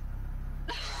sterilized.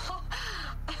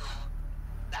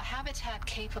 A habitat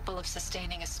capable of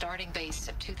sustaining a starting base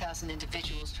of 2,000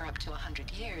 individuals for up to 100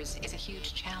 years is a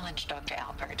huge challenge, Dr.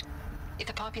 Albert. If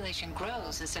the population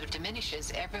grows instead of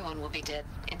diminishes, everyone will be dead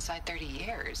inside 30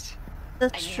 years.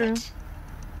 That's true.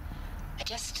 I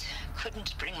just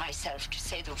couldn't bring myself to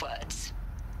say the words.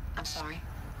 I'm sorry?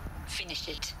 Finish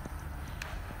it.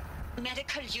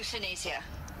 Medical euthanasia.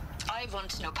 I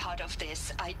want no part of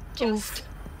this. I just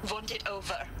want it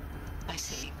over. I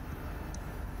see.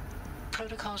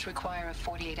 Protocols require a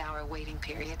 48-hour waiting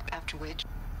period, after which...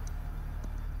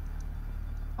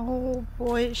 Oh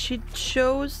boy, she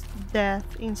chose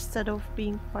death instead of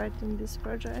being part in this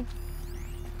project.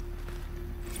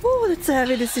 Oh, that's a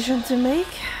heavy decision to make.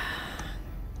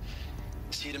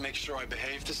 Is he to make sure I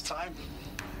behave this time?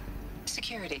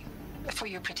 Security, for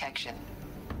your protection.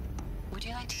 Would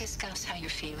you like to discuss how you're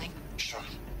feeling? Sure.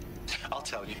 I'll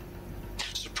tell you.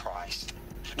 Surprised.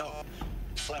 No,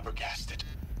 flabbergasted.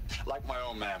 Like my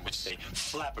own man would say,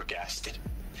 flabbergasted.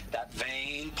 That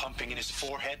vein pumping in his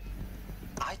forehead.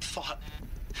 I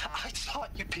thought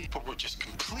you people were just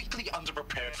completely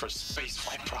underprepared for a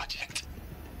spaceflight project.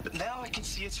 But now I can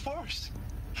see it's worse.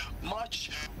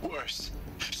 Much worse.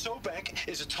 Sobek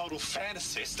is a total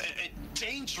fantasist, a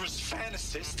dangerous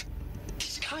fantasist.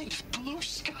 He's kind of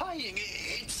blue-skying.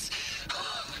 It's...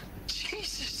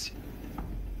 Jesus.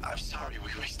 I'm sorry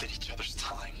we wasted each other's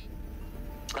time.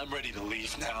 I'm ready to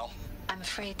leave now. I'm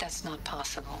afraid that's not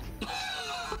possible.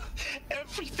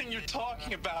 Everything you're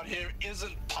talking about here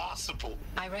isn't possible.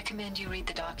 I recommend you read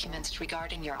the documents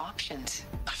regarding your options.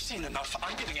 I've seen enough.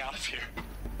 I'm getting out of here.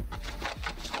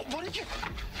 What did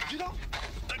you know?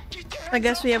 I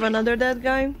guess we have another dead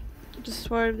guy, just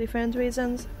for different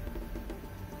reasons.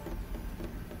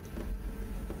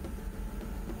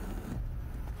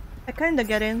 I kinda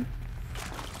get in.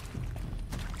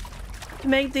 To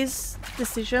make these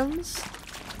decisions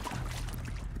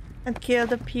and kill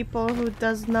the people who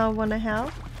does not want to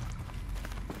help.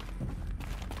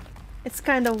 It's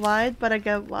kinda wide, but I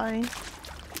get why.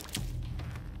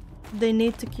 They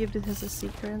need to keep this as a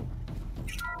secret.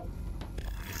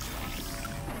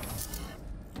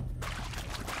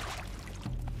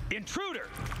 Intruder!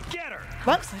 Get her!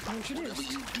 What? Whatever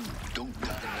you do, don't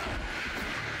die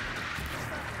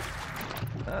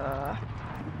now.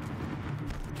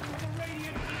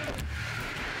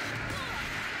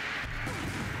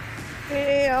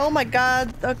 Hey, oh my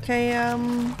god, okay,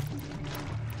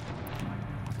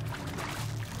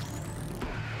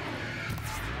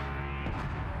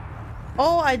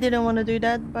 Oh, I didn't want to do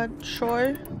that, but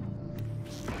sure.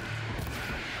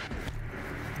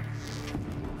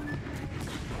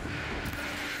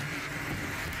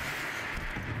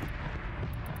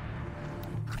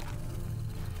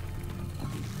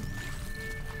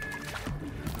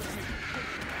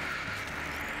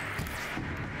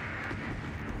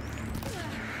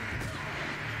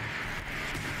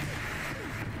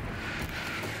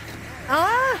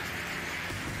 Ah!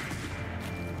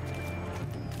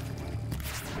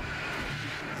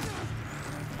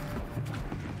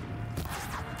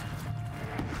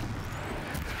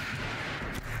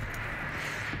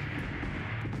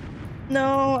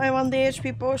 No, I want the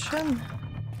HP potion.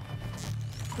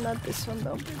 Not this one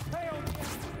though.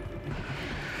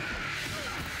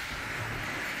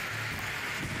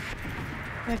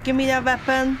 Yeah, give me that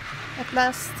weapon at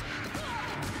last.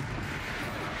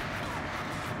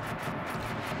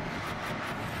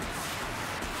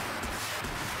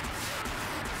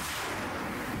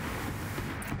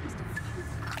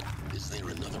 Is there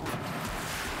another one?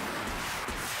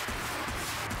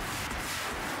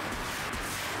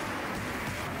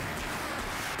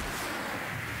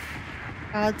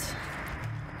 God.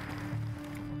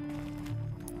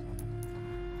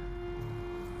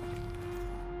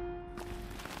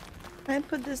 Can I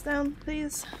put this down,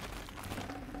 please?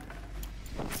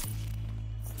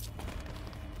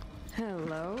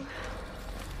 Hello.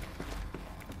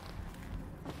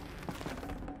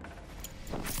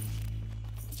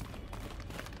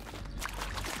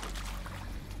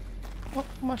 Oh,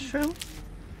 mushroom.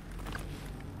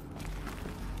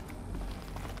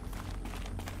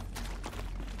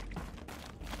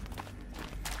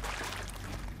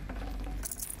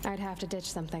 I'd have to ditch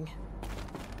something.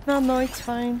 No, it's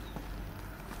fine.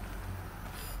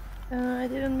 I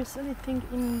didn't miss anything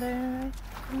in there,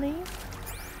 I believe.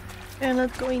 Can I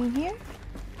not go in here?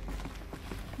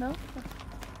 No?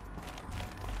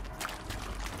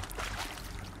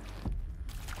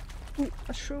 Ooh,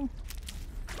 mushroom.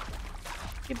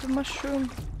 Give the mushroom.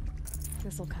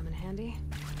 This'll come in handy.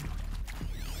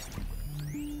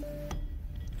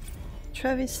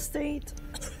 Travis State.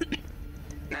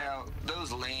 Now,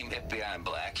 those lame FBI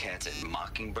black hats at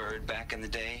Mockingbird back in the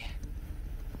day,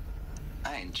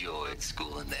 I enjoyed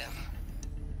schooling them.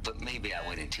 But maybe I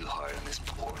went in too hard on this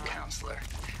poor counselor.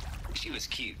 She was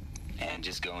cute, and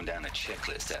just going down a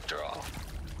checklist after all.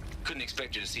 Couldn't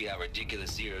expect her to see how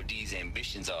ridiculous Zero D's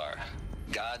ambitions are.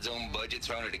 God's own budget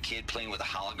thrown at a kid playing with a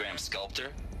hologram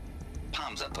sculptor?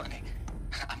 Palms up, honey.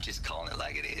 I'm just calling it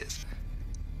like it is.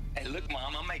 Hey, look,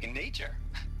 Mom, I'm making nature.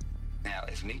 Now,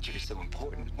 if nature is so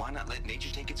important, why not let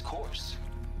nature take its course?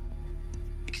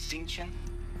 Extinction?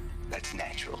 That's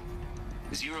natural.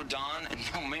 Zero Dawn?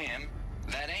 No, ma'am,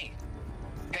 that ain't.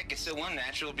 Heck, it's so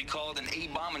unnatural to be called an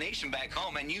abomination back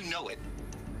home, and you know it.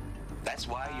 That's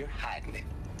why you're hiding it.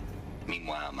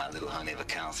 Meanwhile, my little honey of a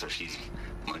counselor, she's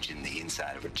munching the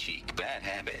inside of her cheek. Bad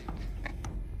habit.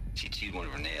 She chewed one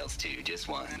of her nails, too, just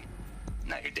one.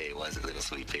 Not your day, was it, little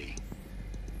sweet pea?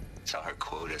 Saw her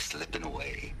quota slipping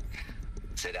away.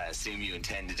 Said, I assume you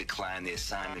intend to decline the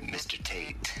assignment, Mr.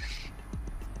 Tate.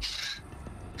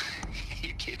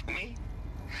 You kidding me?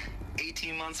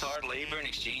 18 months hard labor in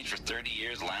exchange for 30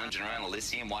 years lounging around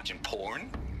Elysium watching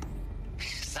porn?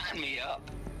 Sign me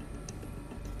up.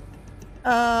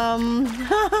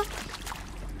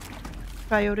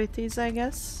 Priorities, I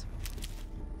guess.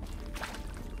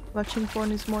 Watching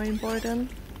porn is more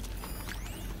important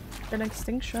than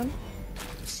extinction.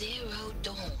 Zero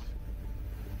Dawn.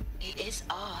 It is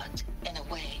art, in a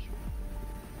way.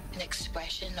 An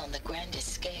expression on the grandest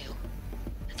scale.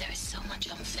 But there is so much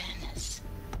unfairness.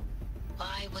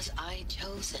 Why was I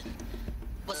chosen?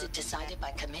 Was it decided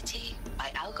by committee?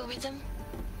 By algorithm?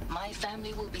 My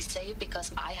family will be saved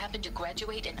because I happen to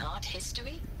graduate in art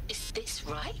history? Is this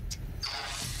right?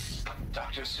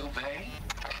 Dr. Sauvé?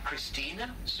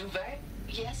 Christina Sauvé?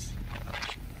 Yes.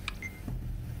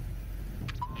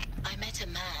 I met a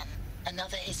man,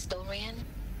 another historian.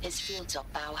 His fields are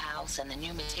Bauhaus and the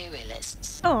New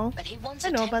Materialists. Oh, but he once I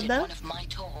know about attended that. one of my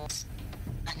talks.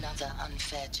 Another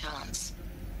unfair chance.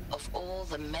 Of all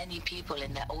the many people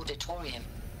in that auditorium,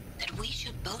 that we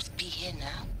should both be here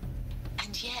now.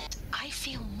 And yet, I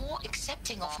feel more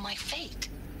accepting of my fate.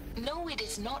 No, it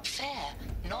is not fair.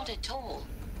 Not at all.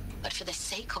 But for the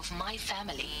sake of my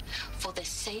family, for the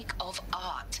sake of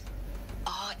art.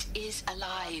 Art is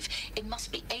alive. It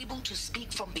must be able to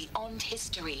speak from beyond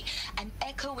history and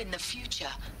echo in the future,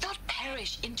 not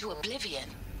perish into oblivion.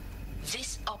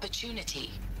 This opportunity,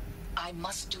 I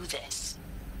must do this.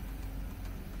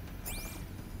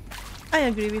 I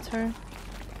agree with her.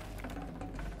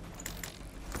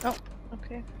 Oh,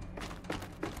 okay.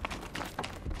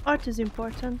 Art is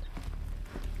important.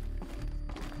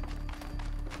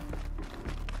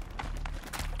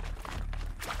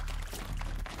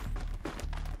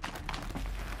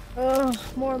 Oh,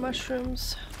 more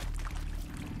mushrooms.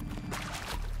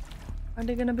 Are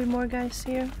there gonna be more guys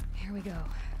here? Here we go.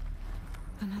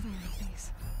 Another one of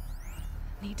these.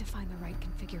 Need to find the right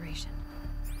configuration.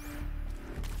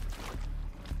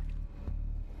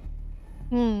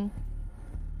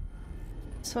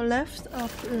 So left,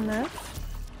 up, left.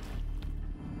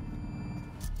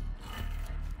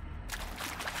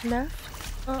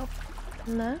 Left, up,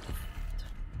 left.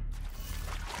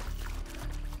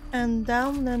 And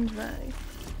down and right.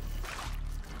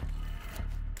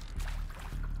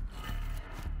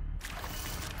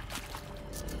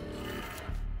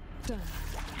 Done.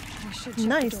 I should check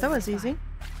Nice, the that door was nearby. easy.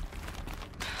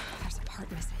 There's a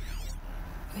part missing.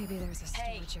 Maybe there's a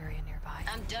storage area nearby.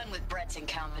 I'm done with Brett's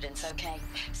incompetence, okay?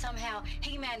 Somehow,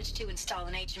 he managed to install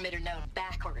an H-emitter node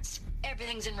backwards.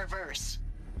 Everything's in reverse.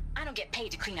 I don't get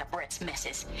paid to clean up Brett's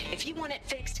messes. If you want it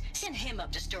fixed, send him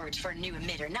up to storage for a new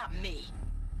emitter, not me.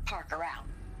 Parker out.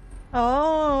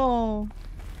 Oh.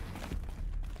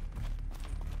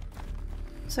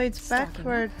 So it's Stacking.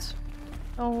 backwards.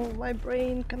 Oh, my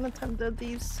brain cannot handle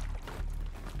these.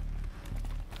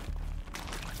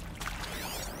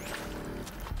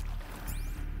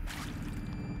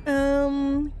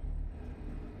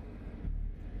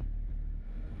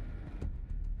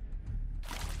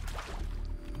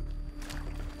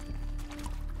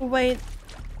 Wait,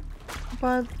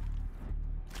 but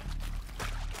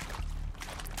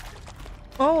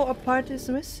oh, a part is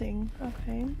missing.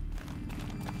 Okay.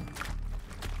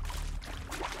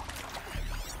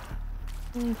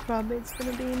 Probably it's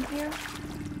gonna be in here.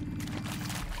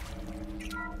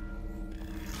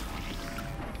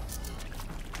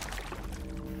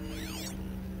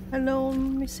 Hello,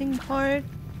 missing part.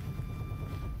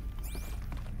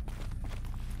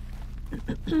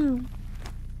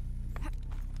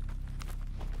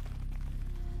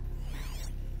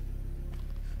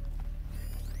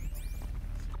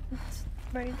 It's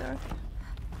very dark.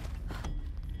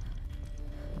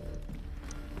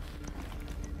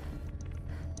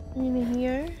 In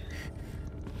here.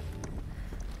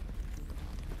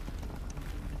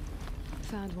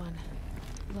 Found one.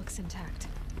 Looks intact.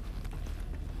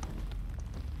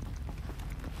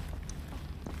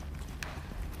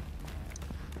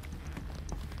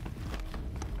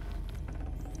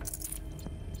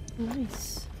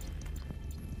 Nice.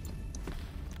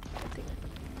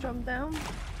 Jump down.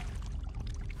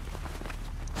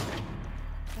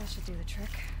 That should do the trick.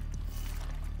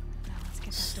 Now let's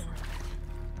get that door open.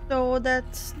 So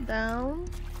that's down.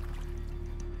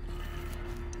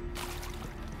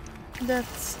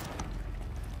 That's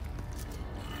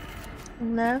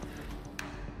left.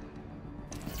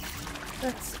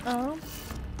 That's up.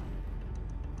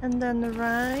 And then the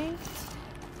right.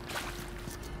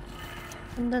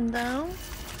 And then down.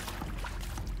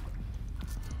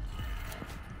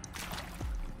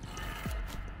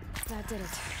 That did it.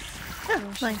 Yeah,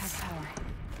 Door should nice. have power.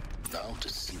 Now to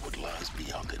see what lies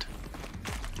beyond it.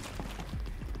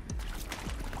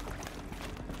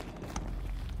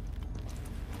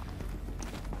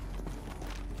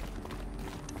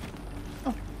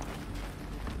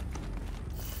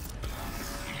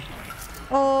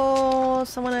 Oh,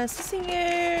 someone else is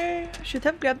here. Should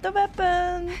have grabbed the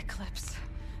weapon. Eclipse.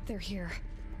 They're here.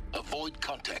 Avoid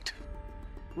contact.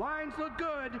 Lines look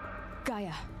good.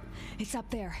 Gaia. It's up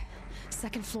there.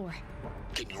 Second floor.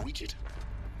 Can you reach it?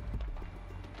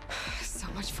 So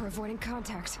much for avoiding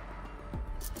contact.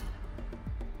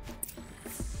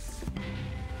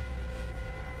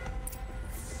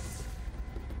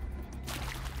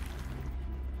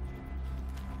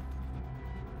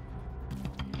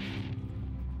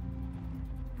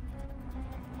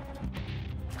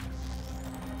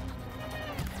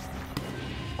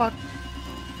 Fuck.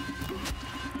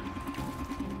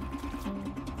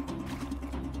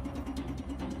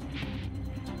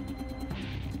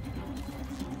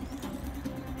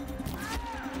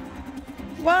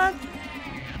 What?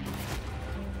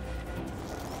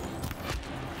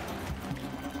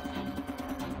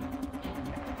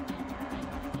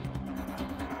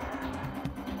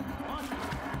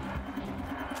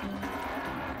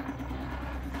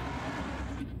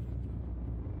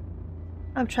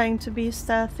 I'm trying to be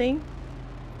stealthy.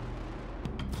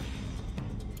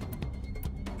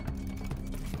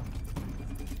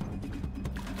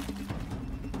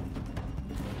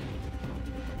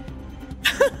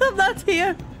 I'm not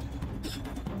here.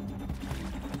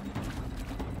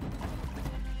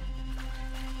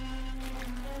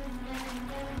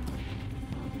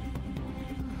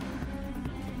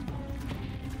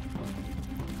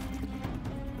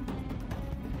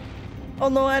 Oh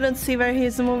no, I don't see where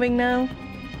he's moving now.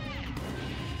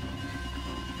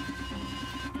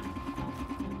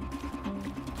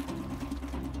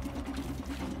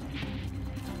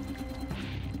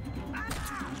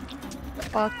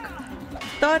 Fuck.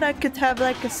 Thought I could have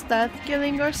like a stat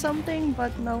killing or something,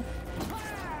 but no.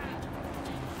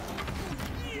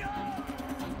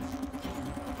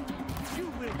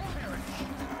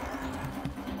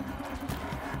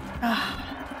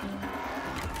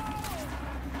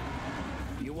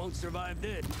 You won't survive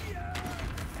this.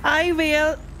 I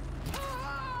will.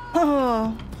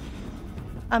 Oh,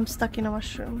 I'm stuck in a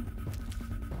mushroom.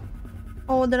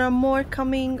 Oh, there are more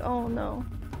coming. Oh no.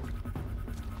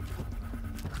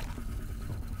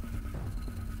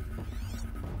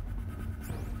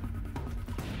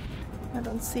 I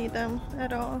don't see them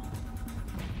at all.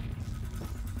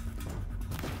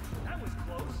 That was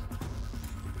close.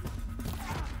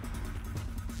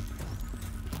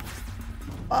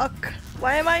 Fuck.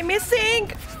 Why am I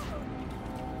missing?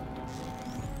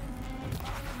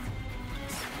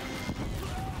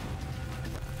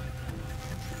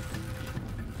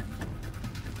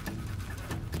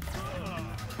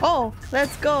 Oh,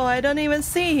 let's go. I don't even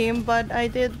see him, but I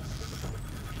did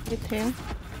hit him.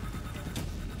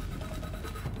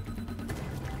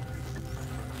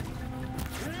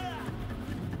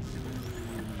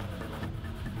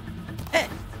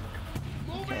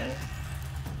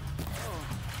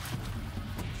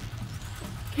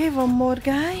 Okay, one more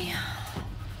guy.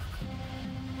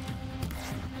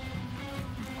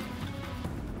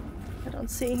 I don't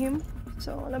see him,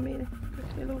 so let me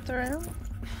quickly loot around.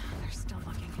 They're still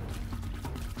looking.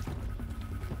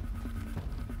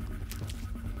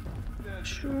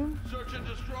 True. Search and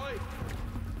destroy.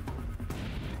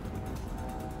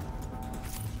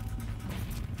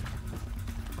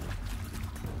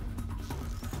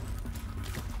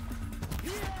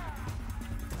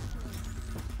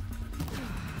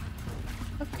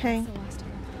 Okay.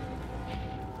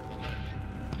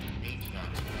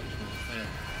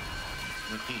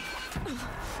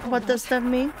 What does that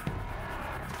mean?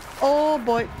 Oh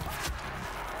boy.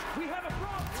 We have a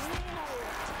problem.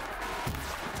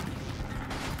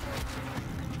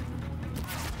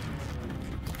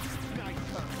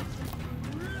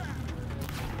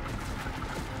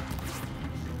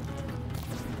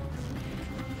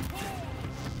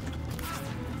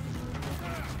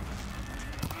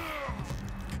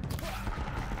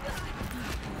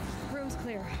 Room's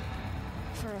clear.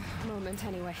 For a moment,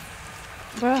 anyway.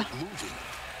 Bruh. Keep moving.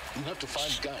 You have to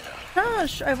find Gaia.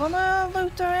 Gosh, I wanna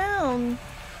loot around.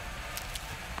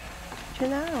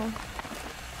 Chill out.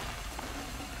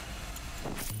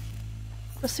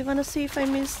 Just wanna see if I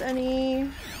missed any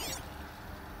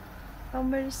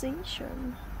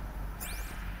conversation.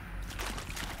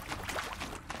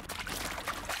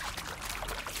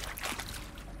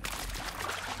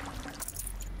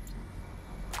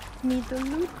 Need the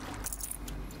loot.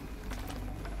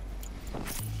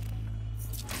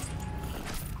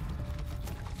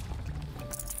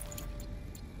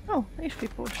 Oh, HP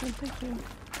potion, thank you.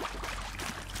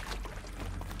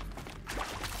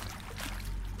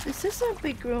 This is a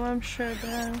big room, I'm sure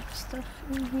there are stuff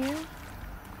in here.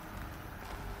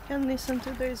 Can listen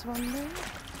to There's One there.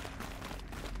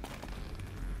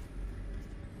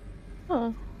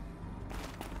 Oh.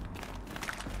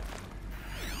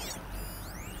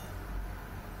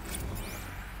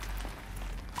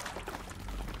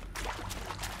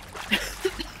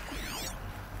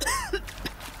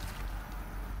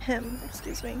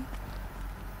 Excuse me.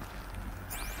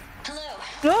 Hello,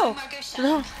 Oh, I'm Margot Shan,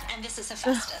 no. and this is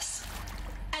Hephaestus.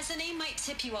 As the name might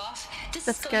tip you off, this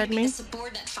That is going scared to be me. the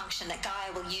subordinate function that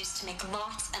Gaia will use to make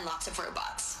lots and lots of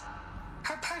robots.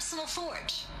 Her personal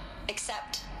forge.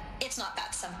 Except, it's not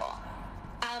that simple.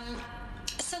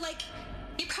 So like,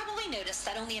 you probably noticed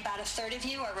that only about a third of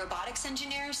you are robotics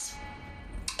engineers.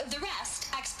 The rest,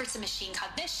 experts in machine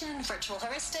cognition, virtual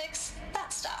heuristics,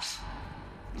 that stuff.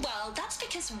 Well, that's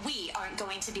because we aren't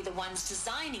going to be the ones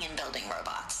designing and building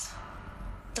robots.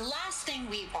 The last thing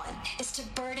we want is to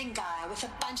burden Gaia with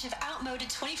a bunch of outmoded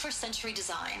 21st century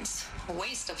designs.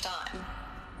 Waste of time.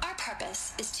 Our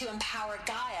purpose is to empower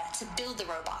Gaia to build the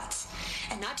robots.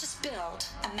 And not just build,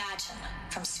 imagine,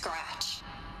 from scratch.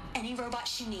 Any robot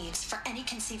she needs for any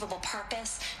conceivable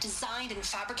purpose, designed and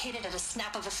fabricated at a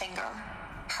snap of a finger.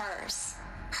 Hers.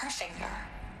 Her finger.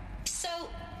 So,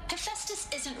 Hephaestus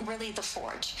isn't really the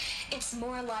forge. It's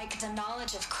more like the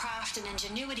knowledge of craft and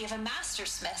ingenuity of a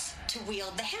mastersmith to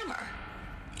wield the hammer.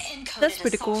 That's Encoded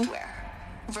pretty as cool. software.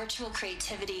 Virtual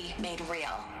creativity made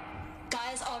real.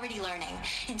 Gaia's already learning.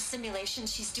 In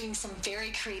simulations, she's doing some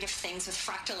very creative things with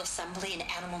fractal assembly and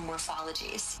animal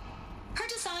morphologies. Her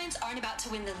designs aren't about to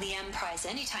win the Liam Prize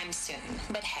anytime soon,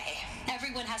 but hey,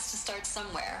 everyone has to start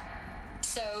somewhere.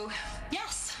 So,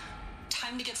 yes,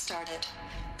 time to get started.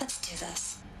 Let's do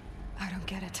this. I don't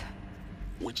get it.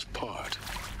 Which part?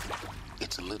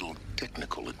 It's a little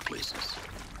technical in places.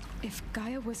 If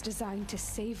Gaia was designed to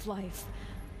save life,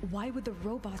 why would the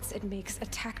robots it makes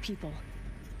attack people?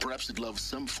 Perhaps it loves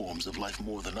some forms of life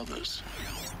more than others.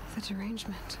 The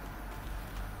derangement.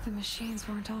 The machines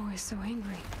weren't always so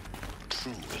angry.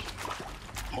 True.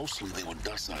 Mostly they were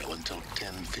docile until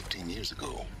 10, 15 years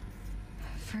ago.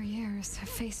 For years,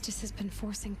 Hephaestus has been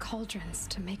forcing cauldrons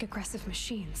to make aggressive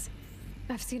machines.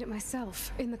 I've seen it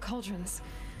myself, in the cauldrons.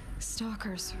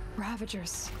 Stalkers,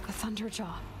 Ravagers, a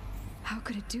Thunderjaw. How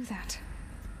could it do that?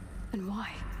 And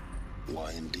why?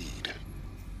 Why indeed?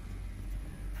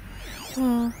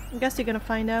 I guess you're gonna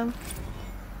find out.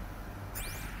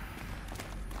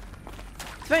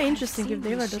 It's very interesting if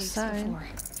they were the same.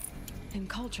 In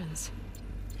cauldrons.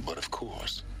 But of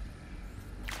course,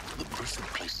 the birthing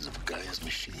places of Gaia's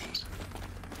machines.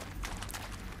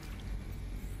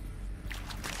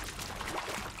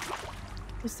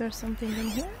 Is there something in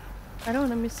here? I don't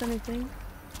want to miss anything.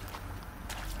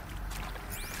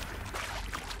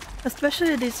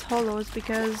 Especially these hollows,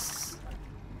 because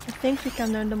I think we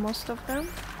can learn the most of them.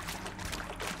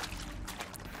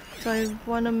 So I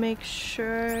want to make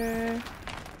sure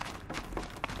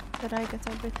that I get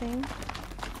everything.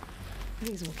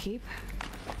 These will keep.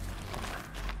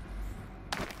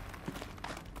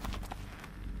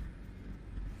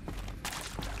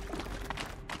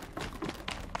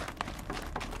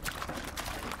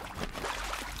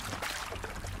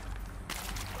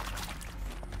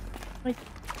 I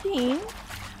think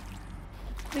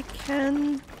we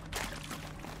can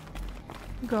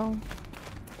go.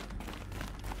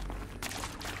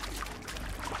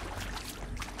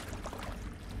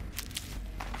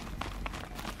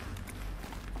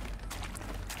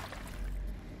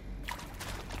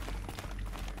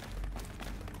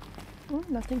 Oh,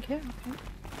 nothing here, okay.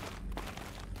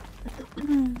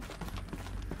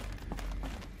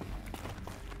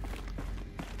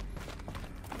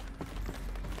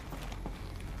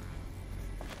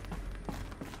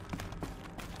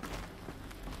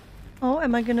 Oh,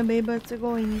 am I gonna be able to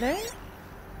go in there?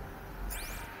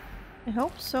 I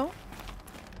hope so.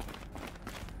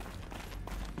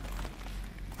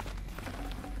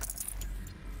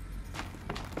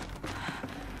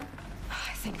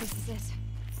 I think this is it.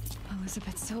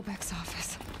 Elizabeth Sobek's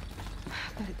office.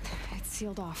 But it's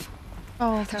sealed off.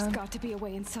 Oh, okay. There's got to be a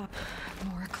way inside.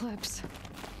 More eclipse.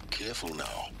 Careful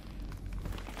now.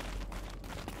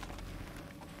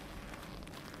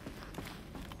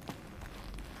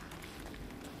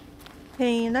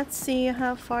 Okay, let's see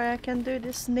how far I can do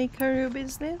this sneakeroo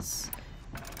business.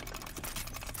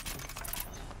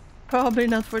 Probably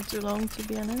not for too long, to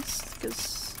be honest,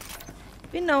 because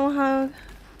we know how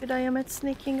good I am at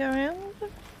sneaking around.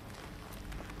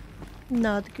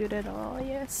 Not good at all,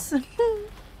 yes.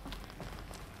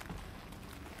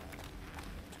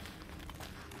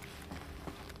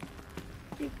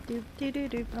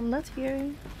 I'm not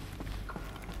here.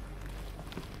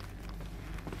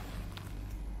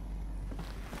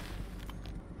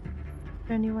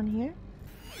 Anyone here?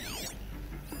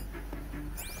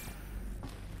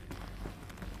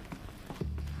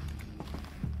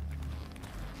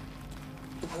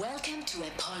 Welcome to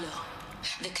Apollo,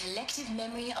 the collective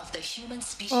memory of the human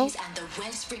species and the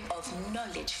wellspring of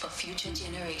knowledge for future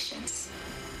generations.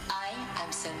 I am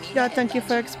Samina. Yeah, thank you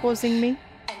for exposing me.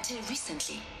 Until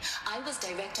recently, I was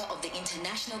director of the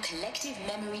International Collective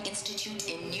Memory Institute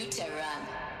in New Tehran.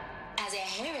 As a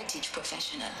heritage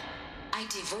professional, I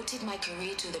devoted my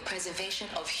career to the preservation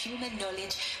of human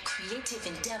knowledge, creative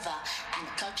endeavor, and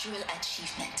cultural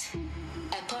achievement.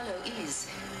 Apollo is,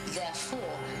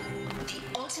 therefore, the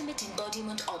ultimate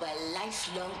embodiment of a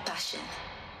lifelong passion,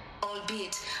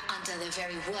 albeit under the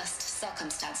very worst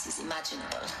circumstances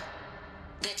imaginable.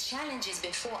 The challenges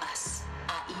before us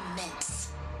are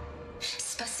immense.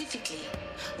 Specifically,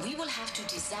 we will have to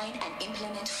design and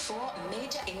implement 4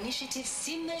 major initiatives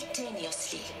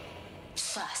simultaneously.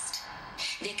 First,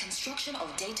 the construction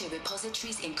of data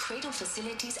repositories in cradle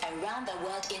facilities around the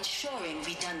world ensuring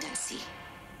redundancy.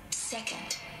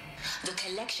 Second, the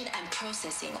collection and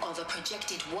processing of a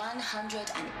projected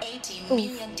 180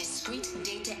 million discrete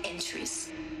data entries.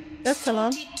 That's a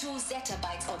lot. 42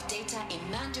 zettabytes of data in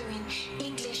Mandarin,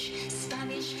 English,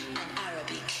 Spanish, and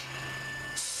Arabic.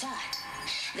 Third,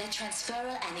 the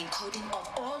transferal and encoding of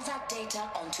all that data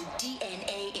onto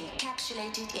DNA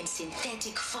encapsulated in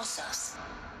synthetic fossils.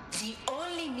 The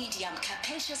only medium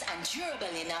capacious and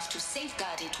durable enough to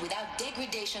safeguard it without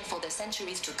degradation for the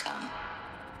centuries to come.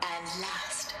 And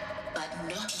last, but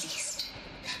not least,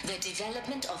 the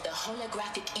development of the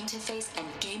holographic interface and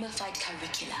gamified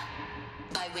curricula,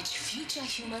 by which future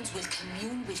humans will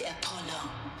commune with Apollo,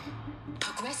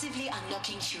 progressively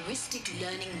unlocking heuristic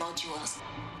learning modules,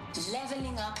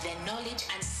 leveling up their knowledge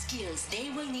and skills they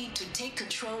will need to take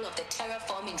control of the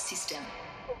terraforming system.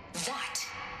 That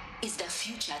is the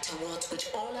future towards which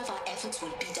all of our efforts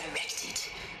will be directed.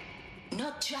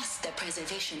 Not just the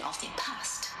preservation of the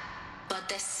past, but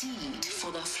the seed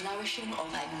for the flourishing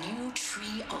of a new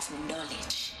tree of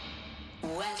knowledge.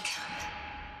 Welcome,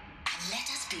 and let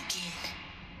us begin.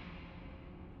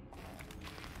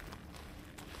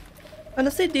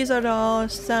 Honestly, these are all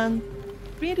sound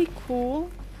really cool.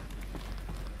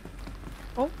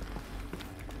 Oh.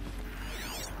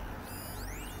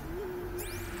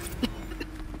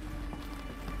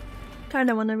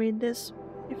 Kinda wanna read this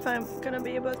if I'm gonna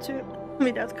be able to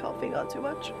without coughing out too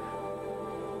much.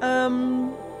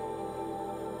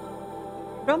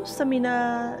 From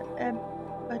Stamina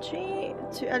Ebachi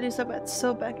to Elizabeth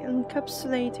Sobek,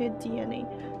 encapsulated DNA.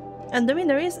 And the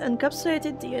winner is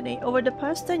encapsulated DNA. Over the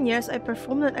past 10 years, I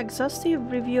performed an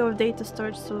exhaustive review of data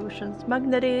storage solutions.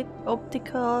 Magnetic,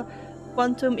 optical,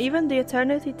 quantum, even the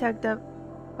Eternity tech that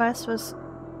Pass was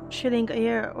shilling a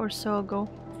year or so ago.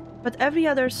 But every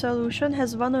other solution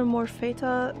has one or more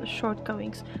fatal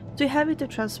shortcomings. Too heavy to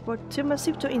transport, too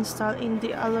massive to install in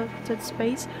the allotted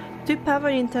space, too power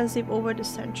intensive over the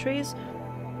centuries,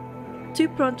 too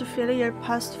prone to failure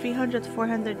past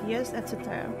 300-400 years,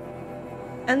 etc.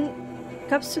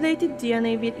 Encapsulated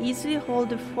DNA will easily hold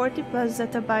the 40+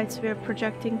 zettabytes we are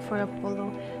projecting for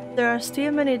Apollo. There are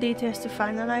still many details to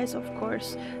finalize, of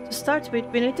course. To start with,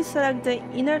 we need to select the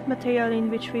inert material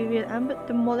in which we will embed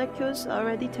the molecules,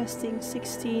 already testing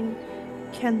 16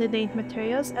 candidate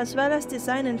materials, as well as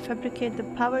design and fabricate the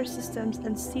power systems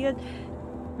and sealed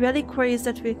reliquaries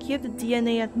that will keep the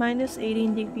DNA at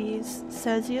 -18 degrees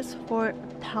Celsius for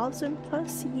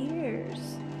 1,000+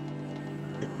 years.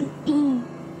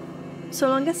 So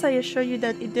long as I assure you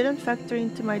that it didn't factor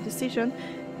into my decision,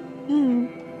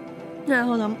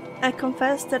 hold on. I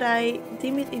confess that I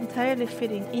deem it entirely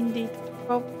fitting, indeed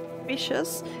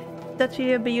propitious, that we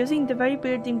will be using the very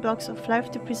building blocks of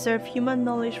life to preserve human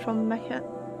knowledge from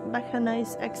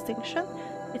mechanized extinction.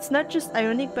 It's not just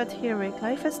ironic but heroic.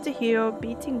 Life as the hero,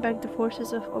 beating back the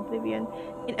forces of oblivion.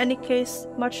 In any case,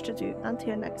 much to do.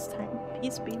 Until next time.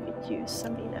 Peace be with you,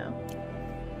 Samina.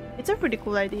 It's a pretty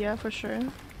cool idea, for sure.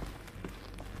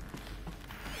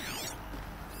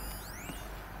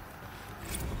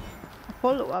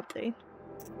 Apollo update.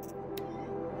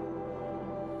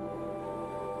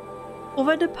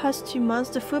 Over the past 2 months,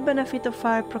 the full benefit of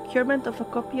our procurement of a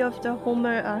copy of the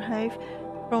Homer archive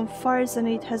from Far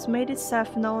Zenith has made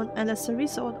itself known, and as a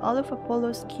result, all of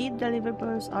Apollo's key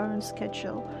deliverables are on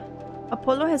schedule.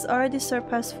 Apollo has already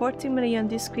surpassed 40 million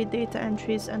discrete data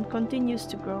entries and continues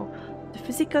to grow. The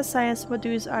physical science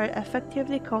modules are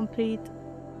effectively complete,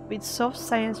 with soft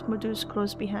science modules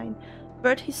close behind.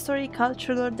 Bird history,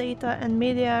 cultural data, and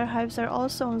media archives are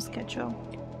also on schedule.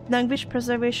 Language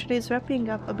preservation is wrapping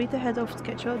up a bit ahead of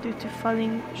schedule due to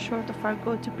falling short of our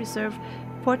goal to preserve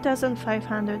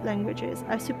 4,500 languages.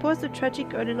 I suppose the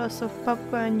tragic early loss of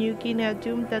Papua New Guinea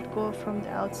doomed that goal from the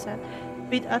outset,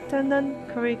 with attendant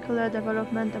curricular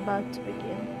development about to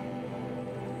begin.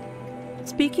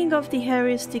 Speaking of the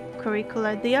heuristic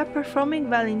curricula, they are performing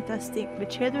well in testing, with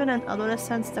children and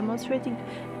adolescents demonstrating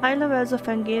high levels of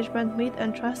engagement, meat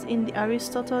and trust in the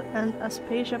Aristotle and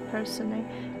Aspasia personae.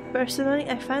 Personally,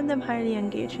 I find them highly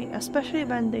engaging, especially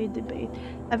when they debate.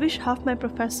 I wish half my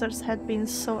professors had been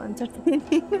so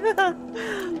entertaining.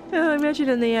 Imagine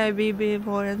an AI be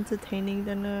more entertaining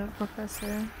than a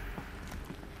professor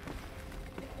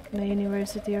in a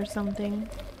university or something.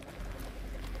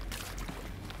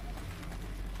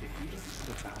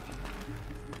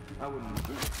 I wouldn't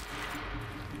agree.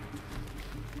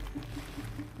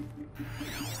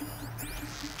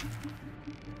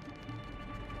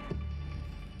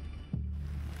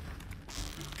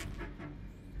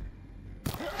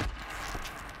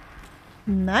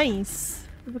 Nice!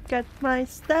 Look at my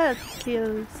stat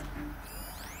kills.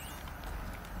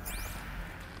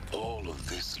 All of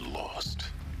this lost.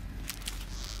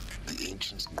 The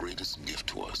ancients' greatest gift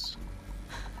to us.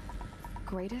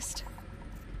 Greatest?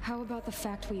 How about the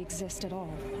fact we exist at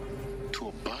all? To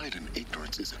abide in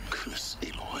ignorance is a curse,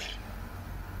 Aloy.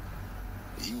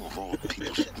 You of all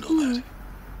people should know that.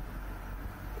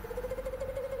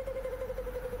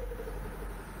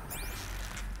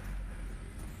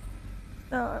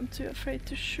 Oh, I'm too afraid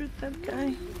to shoot that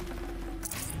guy.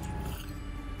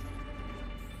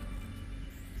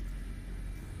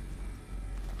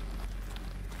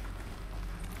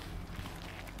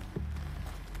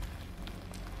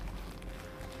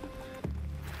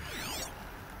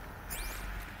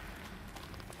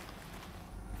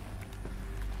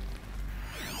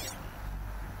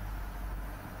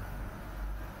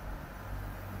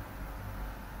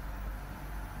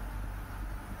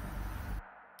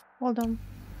 Hold on.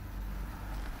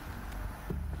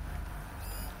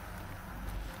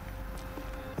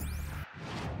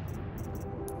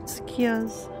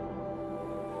 Skills.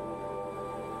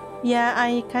 Yeah,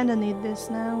 I kinda need this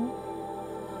now.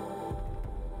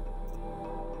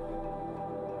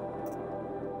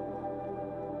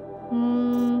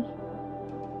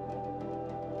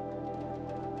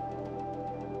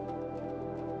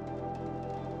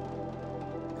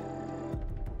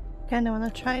 Kinda wanna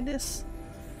try this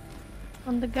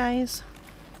on the guys.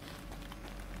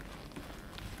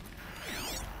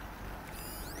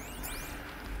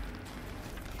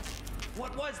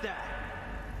 What was that?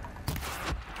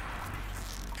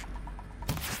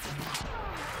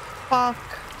 Fuck.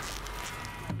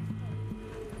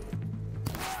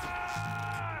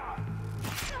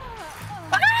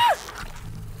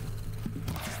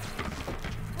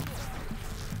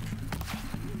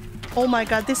 Oh my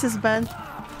god, this is bad.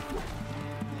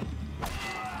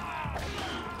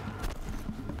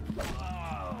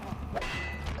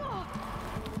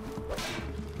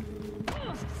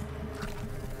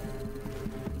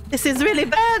 This is really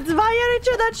bad! Why aren't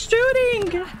you not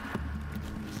shooting?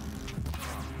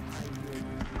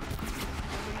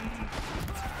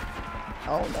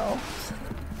 Oh no.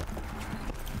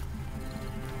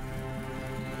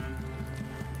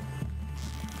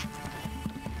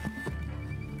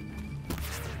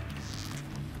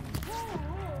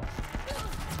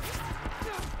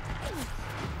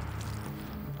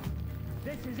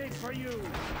 This is it for you.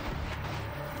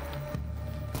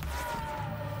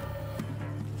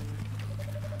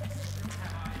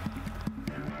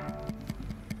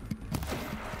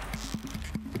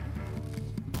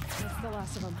 That's the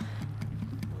last of them.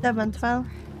 11, 12.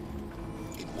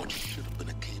 In what should have been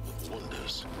a cave of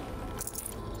wonders.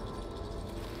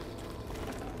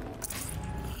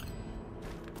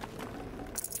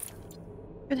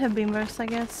 Could have been worse, I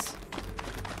guess.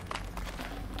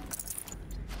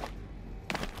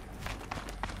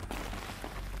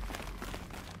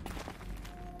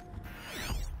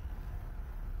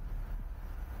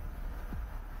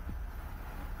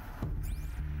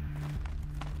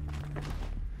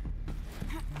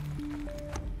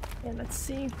 Yeah, let's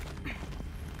see.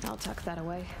 I'll tuck that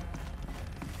away.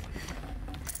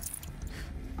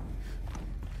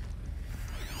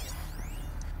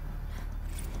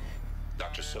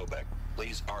 Dr. Sobek,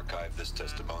 please archive this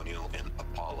testimonial in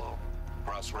Apollo.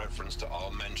 Cross-reference to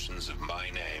all mentions of my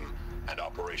name and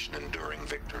Operation Enduring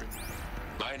Victory.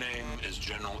 My name is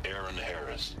General Aaron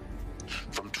Harris.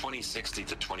 From 2060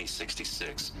 to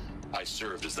 2066, I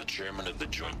served as the chairman of the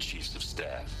Joint Chiefs of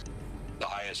Staff, the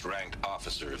highest-ranked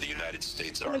officer of the United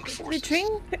States Armed Forces.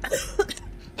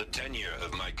 The tenure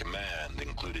of my command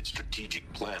included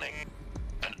strategic planning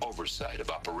and oversight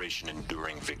of Operation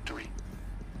Enduring Victory,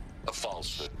 a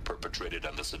falsehood perpetrated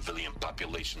on the civilian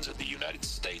populations of the United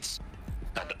States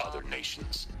and other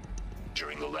nations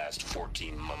during the last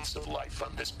 14 months of life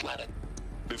on this planet.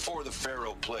 Before the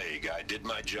Pharaoh Plague, I did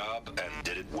my job and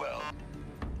did it well.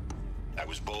 I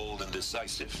was bold and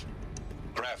decisive,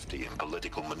 crafty in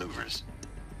political maneuvers.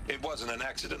 It wasn't an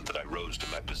accident that I rose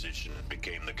to my position and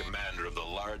became the commander of the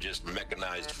largest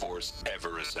mechanized force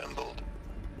ever assembled.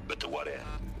 But to what end?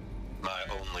 My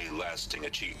only lasting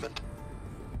achievement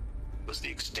was the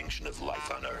extinction of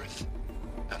life on Earth.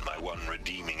 And my one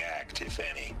redeeming act, if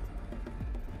any,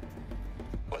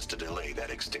 was to delay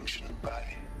that extinction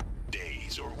by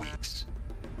days or weeks,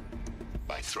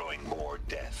 by throwing more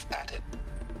death at it.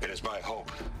 It is my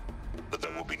hope that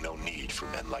there will be no need for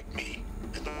men like me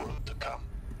in the world to come.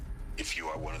 If you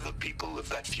are one of the people of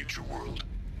that future world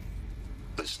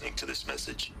listening to this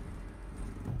message,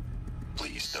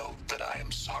 please know that I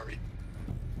am sorry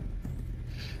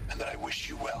and that I wish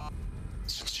you well.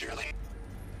 Sincerely,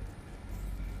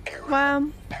 Aaron. Wow.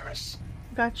 Paris.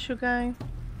 Got you, guy.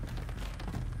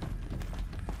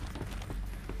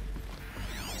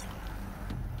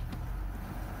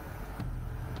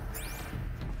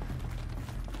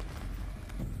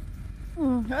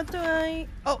 How do I...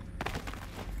 Oh!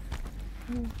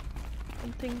 I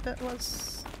think that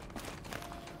was...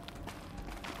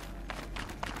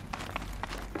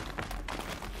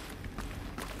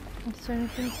 Is there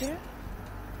anything here?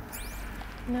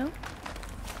 No?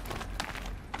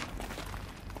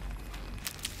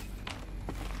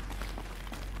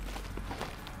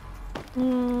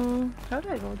 How do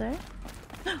I go there?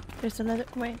 There's another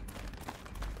way.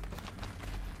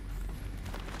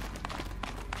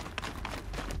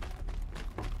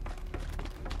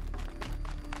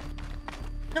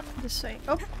 No, this way.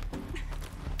 Oh.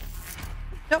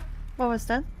 Nope. What was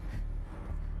that?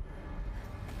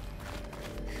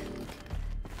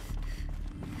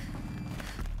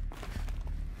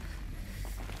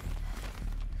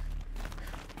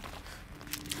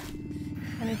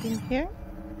 Anything here?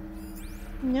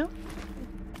 No.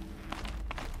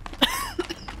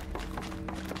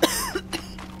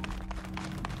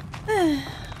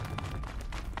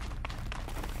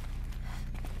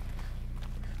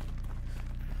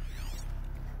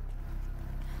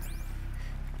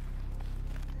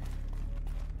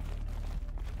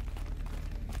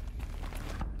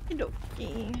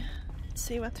 Okay. Let's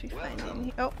see what we find in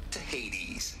here. Oh. To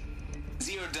Hades.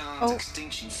 Zero Dawn's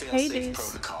extinction failsafe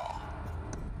protocol.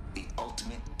 The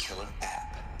ultimate killer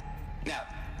app. Now,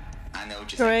 I know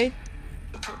what you're thinking.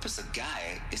 The purpose of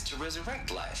Gaia is to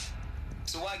resurrect life.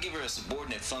 So why give her a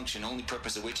subordinate function, only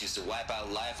purpose of which is to wipe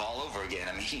out life all over again?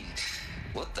 I mean,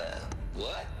 what the...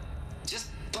 what? Just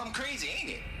plumb crazy, ain't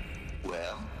it?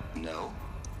 Well, no,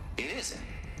 it isn't.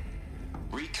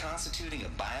 Reconstituting a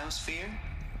biosphere?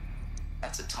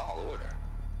 That's a tall order.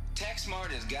 Tech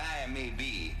smart as Gaia may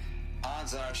be,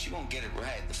 odds are she won't get it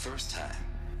right the first time.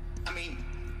 I mean,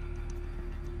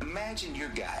 imagine you're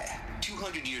Gaia,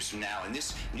 200 years from now, and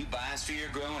this new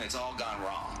biosphere growing, it's all gone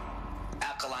wrong.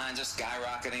 Alkalines are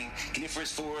skyrocketing,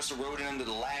 coniferous forests eroding under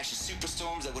the lash of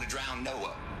superstorms that would have drowned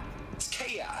Noah. It's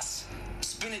chaos, a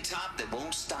spinning top that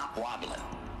won't stop wobbling.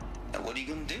 Now what are you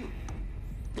gonna do?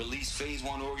 Release phase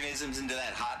 1 organisms into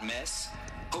that hot mess?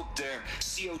 Hope their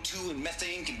CO2 and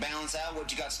methane can balance out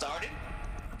what you got started?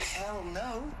 Hell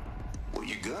no. What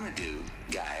you're gonna do,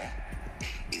 Gaia,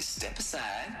 is step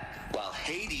aside while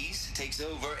Hades takes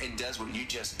over and does what you're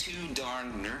just too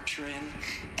darn nurturing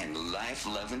and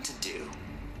life-loving to do,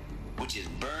 which is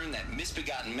burn that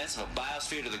misbegotten mess of a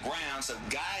biosphere to the ground so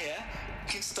Gaia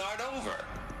can start over.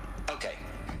 Okay,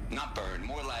 not burn,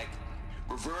 more like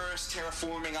reverse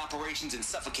terraforming operations and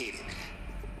suffocate it.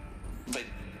 But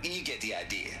you get the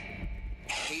idea.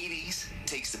 Hades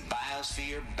takes the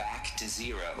biosphere back to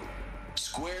zero.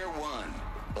 Square one,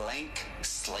 blank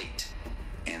slate.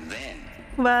 And then...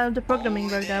 well, the programming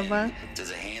broke down, well. Does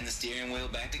it hand the steering wheel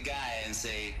back to Gaia and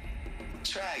say,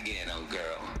 try again, old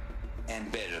girl.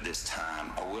 And better this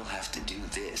time, or we'll have to do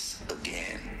this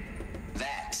again.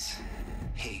 That's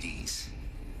Hades.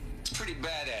 It's pretty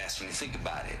badass when you think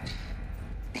about it.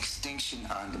 Extinction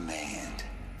on demand.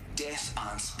 Death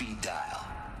on speed dial.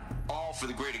 All for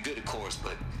the greater good, of course,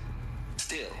 but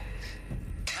still,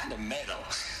 kind of metal.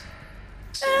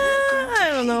 So I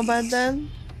don't know about that.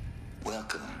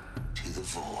 Welcome to the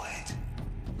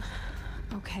void.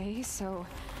 Okay, so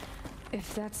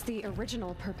if that's the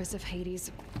original purpose of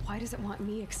Hades, why does it want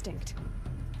me extinct?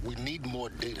 We need more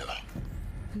data.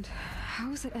 And how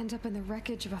does it end up in the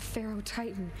wreckage of a Pharaoh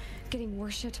Titan, getting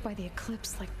worshipped by the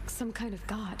Eclipse like some kind of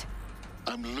god?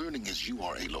 I'm learning as you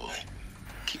are, Aloy.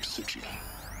 Keep searching.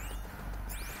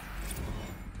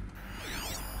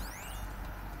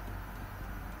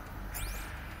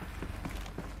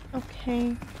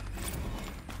 Okay.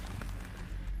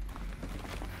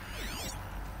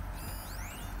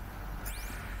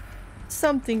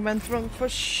 Something went wrong for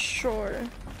sure.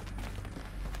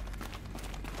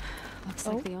 Looks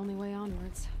like the only way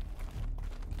onwards.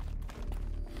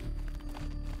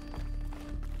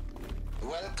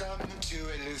 Welcome to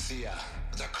Eleuthia,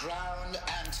 the crown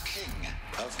and king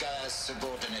of Gaia's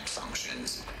subordinate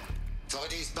functions. For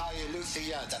it is by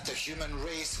Eleuthia that the human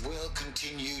race will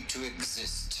continue to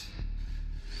exist.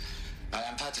 I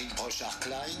am Patrick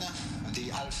Brochard-Klein,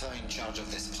 the Alpha in charge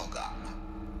of this program.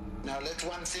 Now let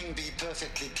one thing be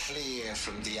perfectly clear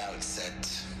from the outset.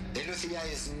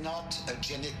 Eleuthia is not a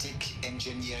genetic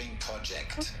engineering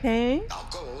project. Okay. Our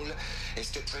goal is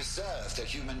to preserve the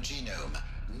human genome,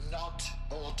 not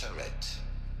alter it.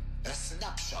 A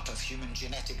snapshot of human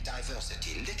genetic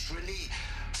diversity, literally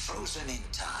frozen in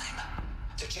time.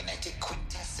 The genetic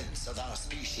quintessence of our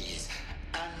species,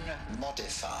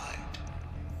 unmodified.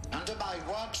 Under my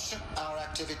watch, our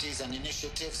activities and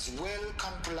initiatives will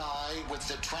comply with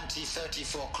the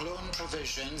 2034 clone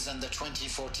provisions and the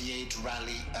 2048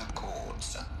 Rally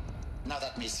Accords. Now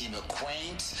that may seem a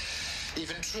quaint,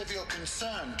 even trivial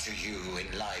concern to you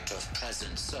in light of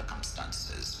present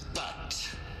circumstances, but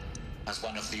as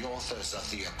one of the authors of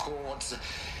the Accords,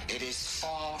 it is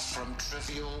far from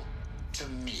trivial to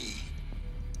me.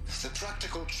 The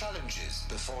practical challenges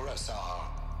before us are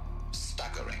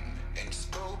staggering in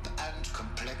scope and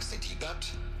complexity, but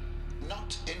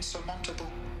not insurmountable.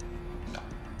 No.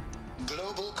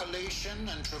 Global collation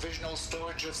and provisional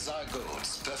storage of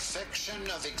zygotes, perfection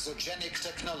of exogenic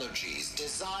technologies,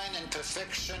 design and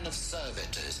perfection of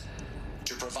servitors,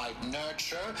 to provide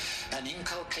nurture and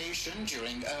inculcation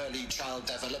during early child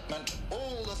development.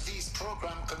 All of these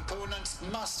program components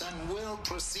must and will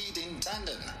proceed in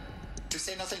tandem. To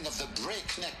say nothing of the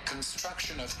breakneck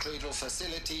construction of cradle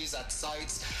facilities at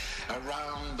sites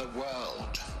around the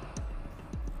world.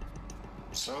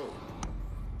 So,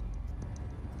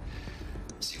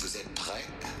 si vous êtes prêts,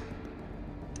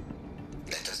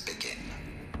 let us begin.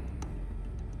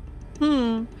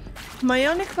 My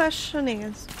only question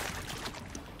is,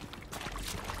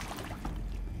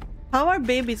 how are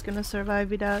babies gonna survive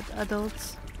without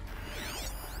adults?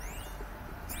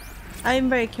 I'm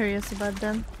very curious about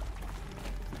them.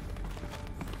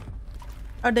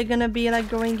 Are they gonna be like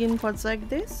growing in pods like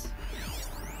this?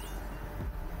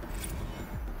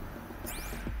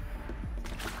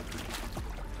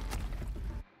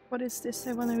 What is this?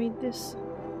 I wanna read this.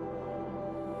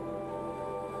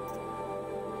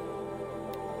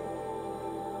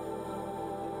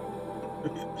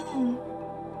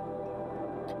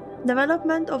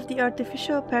 Development of the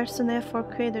artificial persona for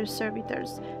creator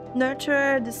servitors.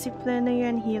 Nurturer,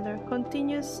 disciplinarian, healer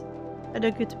continues at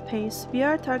a good pace. We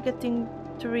are targeting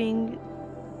Turing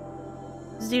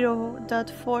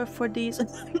 0.4 for these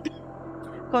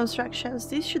constructions.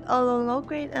 This should allow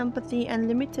low-grade empathy and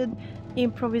limited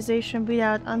improvisation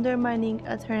without undermining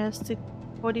adherence to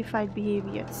codified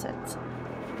behavior sets.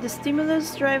 The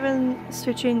stimulus-driven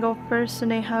switching of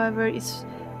personae, however, is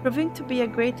proving to be a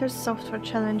greater software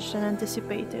challenge than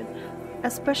anticipated,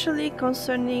 especially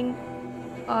concerning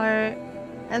our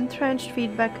entrenched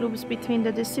feedback loops between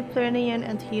the disciplinarian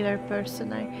and healer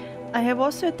personae. I have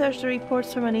also attached the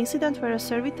reports from an incident where a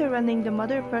servitor running the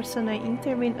mother personae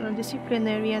intervened on a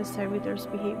disciplinarian servitor's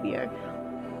behavior.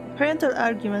 Parental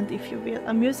argument, if you will,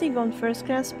 amusing on first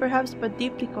glance perhaps, but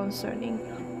deeply concerning.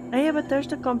 I have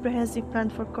attached a comprehensive plan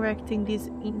for correcting these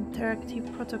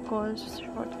interactive protocols'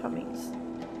 shortcomings.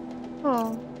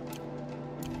 Oh.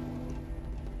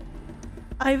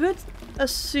 I would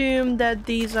assume that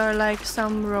these are like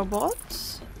some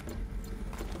robots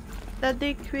that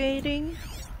they're creating.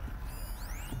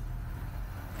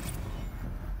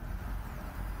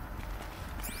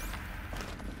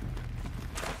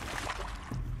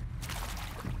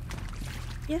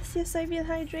 Yes, yes, I will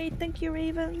hydrate. Thank you,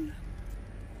 Raven.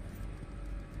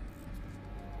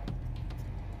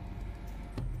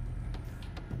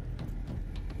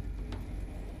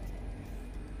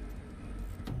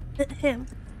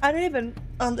 I don't even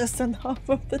understand half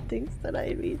of the things that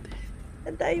I read.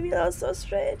 And I will also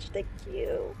stretch. Thank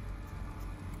you.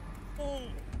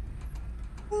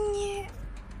 Yeah.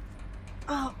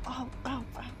 Oh, oh, oh,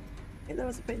 oh. That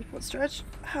was a painful stretch.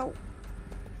 How?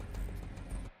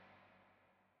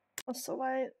 Also,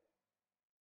 I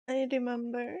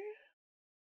remember.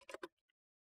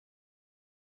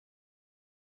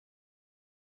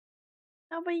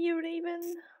 How about you,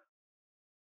 Raven?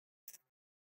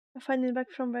 I'm finally back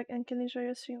from work and can enjoy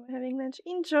your stream. We're having lunch.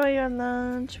 Enjoy your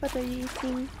lunch. What are you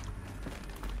eating?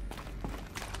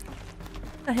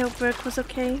 I hope work was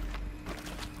okay.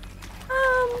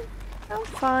 I'm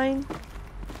fine.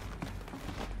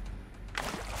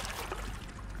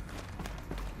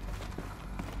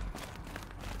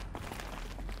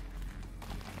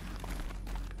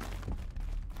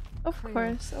 Of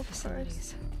course, of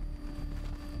course.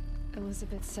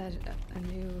 Elizabeth said a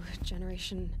new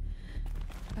generation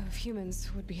of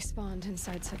humans would be spawned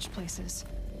inside such places.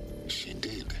 She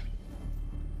did.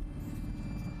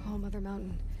 All Mother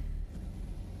Mountain.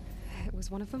 It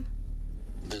was one of them?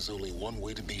 There's only one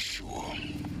way to be sure.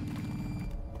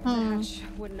 The hatch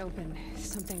wouldn't open.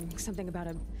 Something about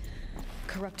a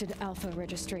corrupted alpha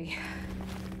registry.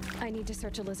 I need to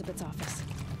search Elizabeth's office.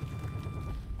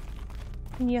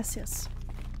 Yes, yes.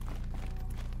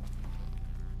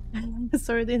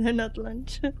 Sorry, dinner, not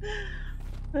lunch.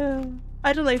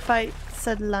 I don't know if I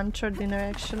said lunch or dinner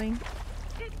actually.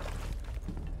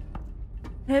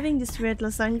 Having this weird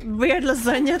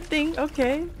lasagna thing,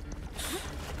 okay.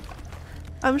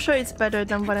 I'm sure it's better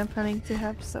than what I'm planning to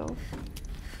have, so.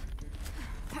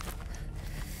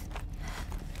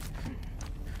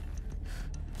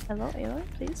 Hello, Aloy,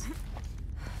 please.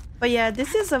 But yeah,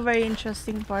 this is a very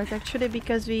interesting part actually,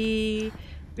 because we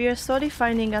are slowly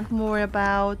finding out more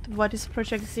about what is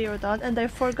Project Zero Dawn, and I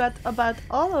forgot about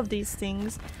all of these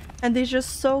things, and it's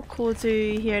just so cool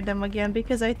to hear them again,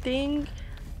 because I think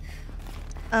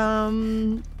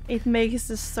it makes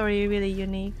the story really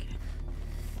unique.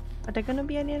 Are there gonna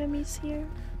be any enemies here?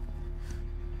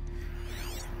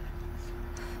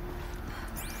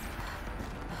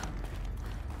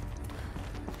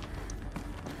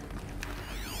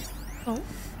 Oh.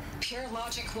 Pure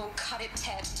logic won't cut it,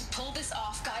 Ted. To pull this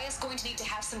off, Gaia's going to need to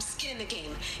have some skin in the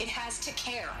game. It has to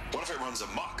care. What if it runs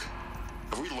amok?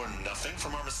 Have we learned nothing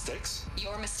from our mistakes?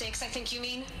 Your mistakes, I think you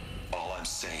mean? All I'm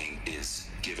saying is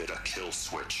give it a kill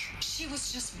switch. She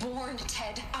was just born,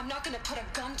 Ted. I'm not gonna put a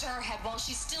gun to her head while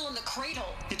she's still in the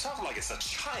cradle. You talk like it's a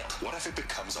child. What if it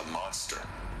becomes a monster?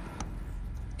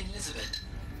 Elizabeth,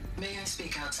 may I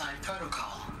speak outside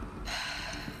protocol?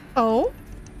 Oh?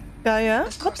 Gaia?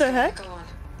 What the heck? Go on.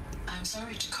 I'm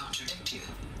sorry to contradict you,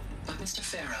 but Mr.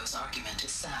 Farrow's argument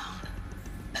is sound.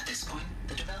 At this point,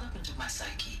 the development of my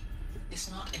psyche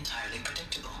is not entirely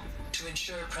predictable. To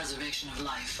ensure preservation of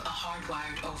life, a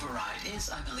hardwired override is,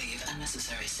 I believe, a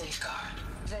necessary safeguard.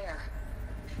 There.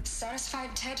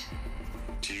 Satisfied, Ted?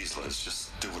 Jeez, Liz,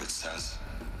 just do what it says.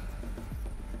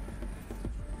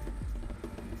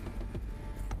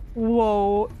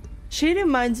 Whoa. She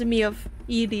reminds me of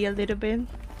Edie a little bit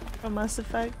from Mass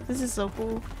Effect. This is so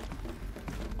cool.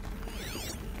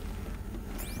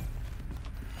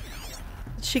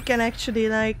 She can actually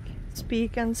like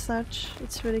speak and such.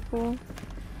 It's really cool.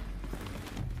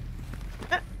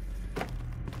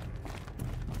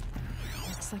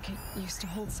 Looks like it used to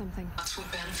hold something. Us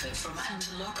would benefit from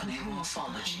antilopony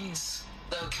morphologies,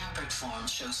 though campered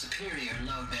forms show superior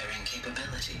load-bearing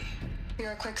capability.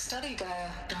 You're a quick study, Gaia.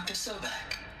 Dr.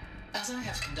 Sobek, as I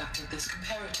have conducted this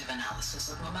comparative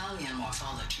analysis of mammalian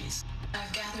morphologies,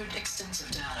 I've gathered extensive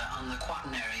data on the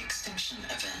quaternary extinction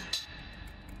event.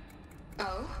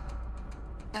 Oh?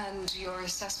 And your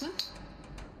assessment?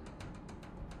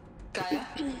 Gaia?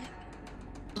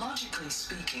 Logically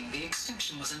speaking, the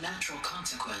extinction was a natural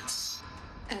consequence.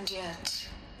 And yet,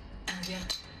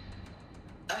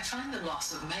 I find the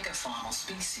loss of megafaunal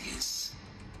species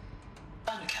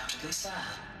unaccountably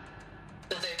sad.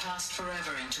 That they passed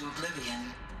forever into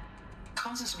oblivion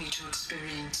causes me to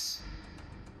experience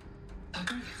a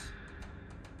grief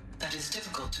that is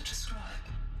difficult to describe.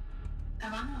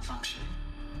 Am I malfunctioning?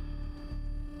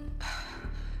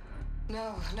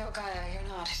 No, Gaia, you're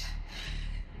not.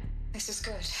 This is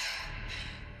good.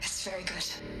 It's very good.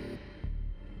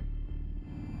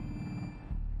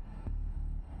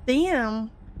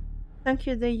 Damn! Thank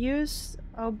you, they use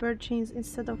aubergines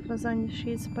instead of lasagna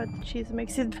sheets, but cheese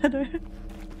makes it better.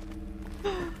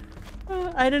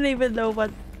 I don't even know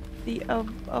what the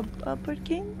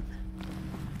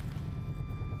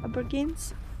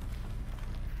aubergines?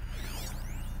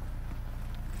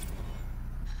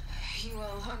 You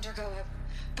will undergo a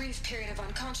brief period of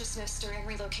unconsciousness during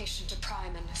relocation to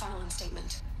Prime and final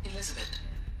instatement. Elizabeth,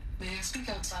 may I speak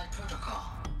outside protocol?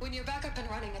 When you're back up and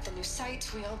running at the new site,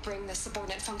 we'll bring the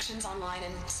subordinate functions online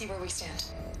and see where we stand.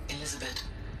 Elizabeth,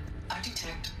 I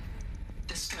detect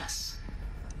distress.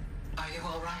 Are you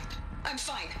all right? I'm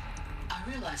fine. I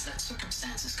realize that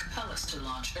circumstances compel us to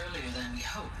launch earlier than we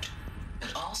hoped,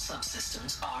 but all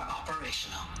subsystems are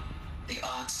operational. The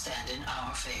odds stand in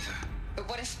our favor. But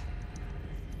what if...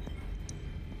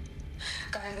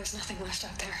 Gaia, there's nothing left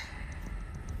out there.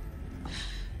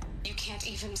 You can't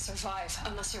even survive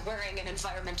unless you're wearing an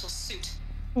environmental suit.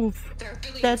 Oof. There are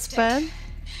billions That's dead, bad.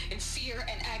 in fear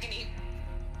and agony.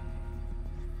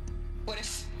 What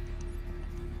if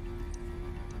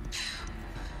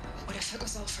it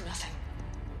was all for nothing?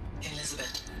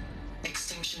 Elizabeth,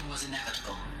 extinction was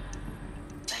inevitable.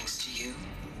 Thanks to you,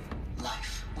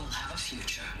 life will have a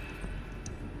future.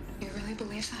 You really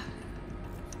believe that?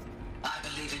 I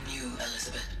believe in you,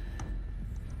 Elizabeth.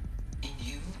 In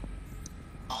you,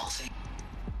 all things.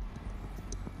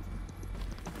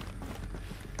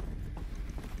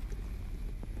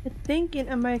 I think in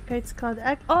America it's called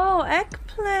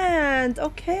eggplant!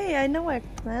 Okay, I know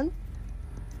eggplant.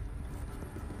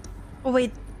 Oh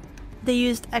wait, they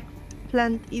used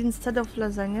eggplant instead of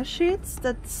lasagna sheets?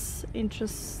 That's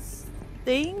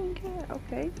interesting.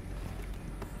 Okay.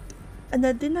 And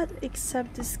I did not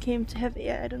accept this game to have...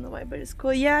 Yeah, I don't know why, but it's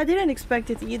cool. Yeah, I didn't expect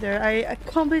it either. I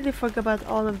completely forgot about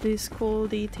all of these cool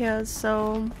details,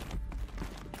 so...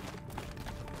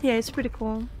 Yeah, it's pretty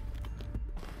cool.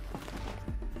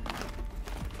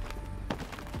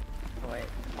 Oh, wait,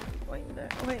 I'm going there.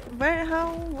 Oh, wait, where,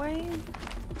 how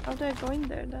do I go in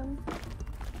there then?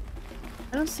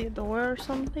 I don't see a door or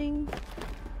something.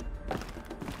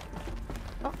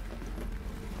 Oh,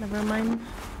 never mind.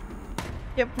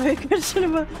 Yep, very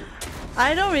questionable.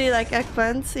 I don't really like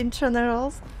eggplants in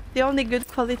general. The only good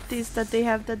quality is that they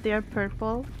have that they are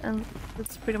purple, and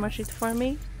that's pretty much it for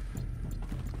me.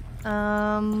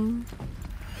 Oh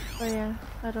yeah,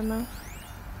 I don't know.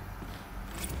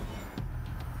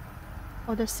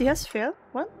 Oh, the CS failed?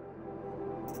 What?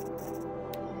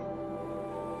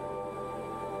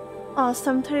 Oh,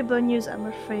 some terrible news, I'm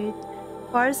afraid.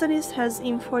 Barzanis has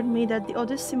informed me that the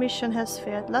Odyssey mission has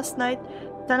failed. Last night,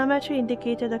 telemetry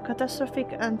indicated a catastrophic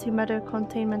antimatter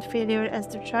containment failure as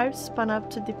the drive spun up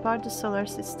to depart the solar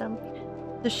system.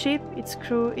 The ship, its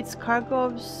crew, its cargo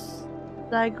of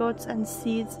zygotes and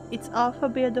seeds, its alpha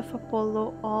build of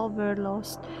Apollo, all were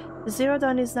lost. The Zero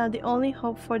Dawn is now the only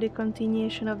hope for the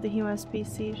continuation of the human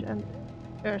species and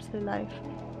earthly life.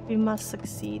 We must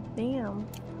succeed. Damn.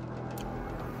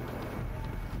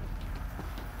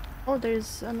 Oh,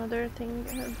 there's another thing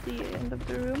at the end of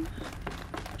the room,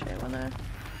 which I wanna...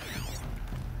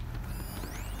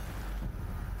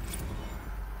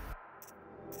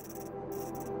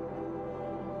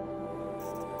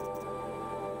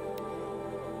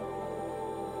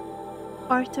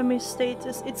 Artemis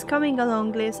status. It's coming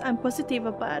along, Liz. I'm positive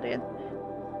about it.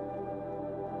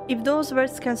 If those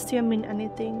words can still mean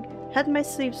anything. Had my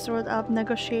sleeves rolled up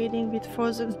negotiating with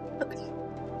frozen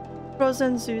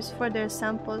zoos for their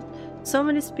samples. So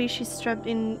many species trapped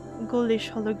in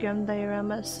ghoulish hologram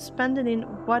dioramas, suspended in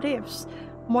what-ifs.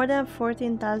 More than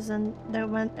 14,000 that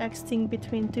went extinct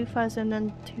between 2000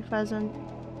 and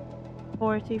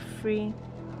 2043.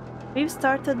 We've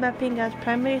started mapping out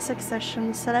primary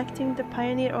succession, selecting the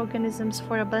pioneer organisms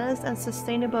for a balanced and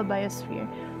sustainable biosphere.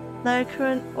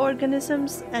 Lycaon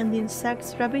organisms and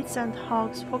insects, rabbits and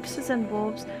hogs, foxes and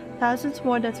wolves, thousands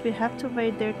more that will have to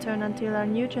wait their turn until our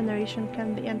new generation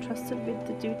can be entrusted with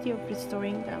the duty of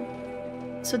restoring them.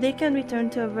 So they can return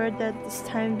to a world that this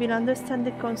time will understand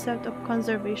the concept of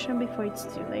conservation before it's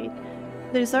too late.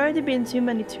 There's already been too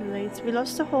many too lates. We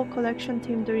lost the whole collection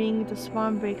team during the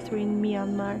swarm breakthrough in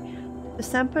Myanmar. The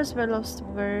samples we lost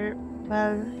were,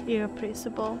 well,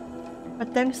 irreplaceable.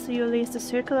 But thanks to you, Liz, the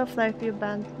circle of life will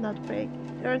bend, not break.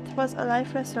 The Earth was a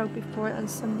lifeless rock before, and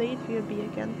someday it will be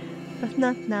again. But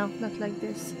not now, not like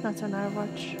this. Not on our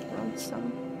watch,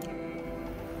 Ronson.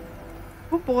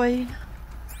 Oh boy.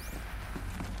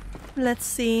 Let's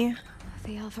see.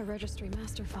 The Alpha Registry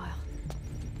master file.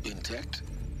 Intact?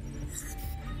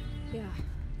 Yeah.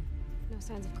 No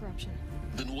signs of corruption.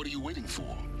 Then what are you waiting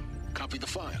for? Copy the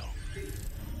file.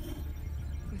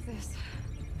 With this,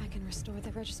 I can restore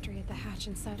the registry at the hatch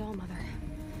inside Allmother.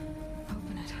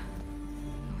 Open it.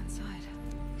 Go inside.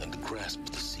 And grasp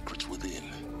the secrets within.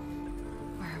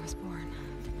 Where I was born.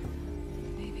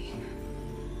 Maybe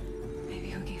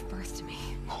who gave birth to me.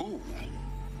 Who?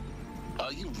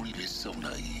 Are you really so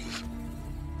naive?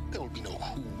 There will be no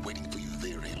who waiting for you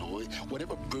there, Aloy.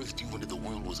 Whatever birthed you into the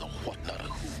world was a what, not a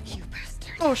who. You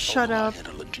bastard. Oh, shut up. I had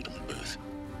a legitimate birth.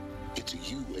 It's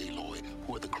you, Aloy,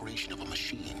 who are the creation of a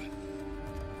machine.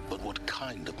 But what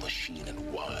kind of machine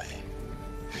and why?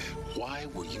 Why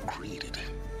were you created?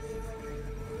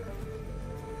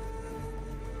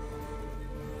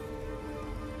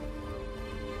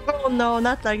 Oh no,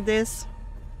 not like this.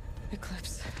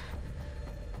 Eclipse.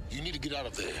 You need to get out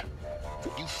of there.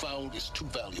 What you found is too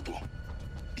valuable.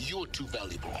 You're too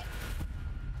valuable.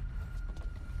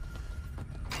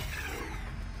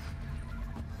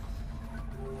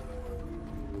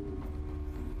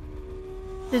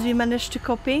 Did we manage to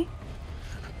copy?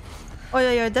 Oh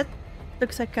yeah, that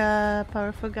looks like a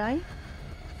powerful guy.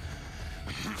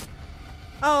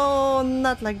 Oh,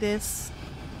 not like this.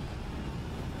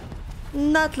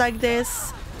 Not like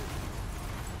this.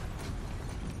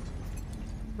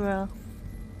 Bro.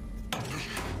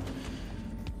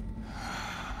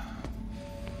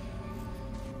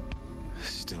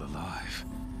 Still alive.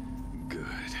 Good.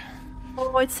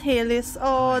 Oh, it's Halis.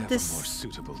 Oh, I have this. a more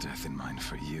suitable death in mind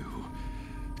for you,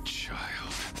 child.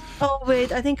 Oh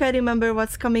wait, I think I remember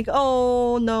what's coming.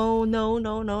 Oh no, no,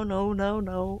 no, no, no, no,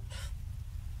 no.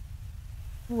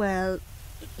 Well,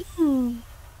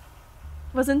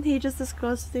 wasn't he just as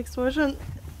close to the explosion?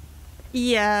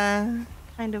 Yeah,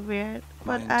 kind of weird.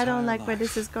 But I don't like where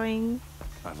this is going.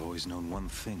 I've always known one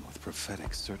thing with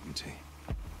prophetic certainty.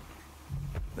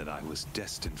 That I was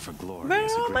destined for glory Where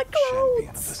as are a my great champion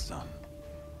of clothes? the sun.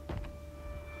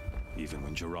 Even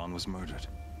when Jiran was murdered,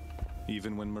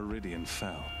 even when Meridian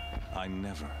fell, I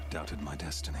never doubted my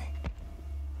destiny.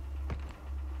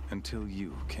 Until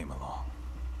you came along.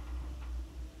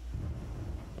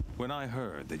 When I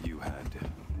heard that you had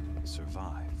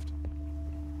survived,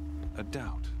 a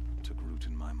doubt took root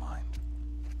in my mind.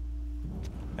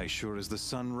 As sure as the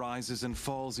sun rises and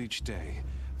falls each day,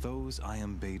 those I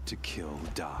am bade to kill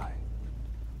die.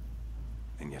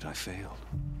 And yet I failed.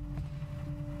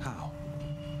 How?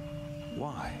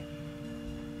 Why?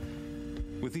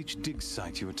 With each dig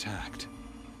site you attacked,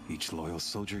 each loyal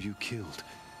soldier you killed,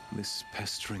 this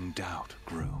pestering doubt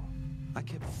grew. I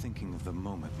kept thinking of the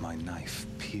moment my knife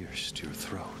pierced your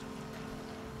throat.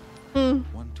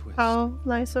 One twist. How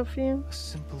nice of you. A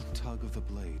simple tug of the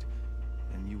blade,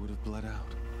 and you would have bled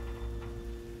out.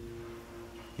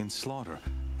 In slaughter,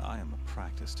 I am a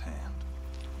practiced hand.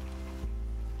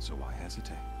 So why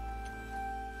hesitate?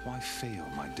 Why fail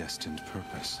my destined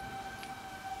purpose?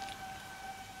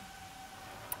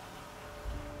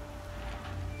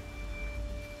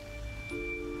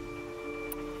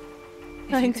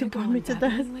 Trying to burn me to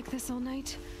death. Like this all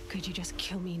night? Could you just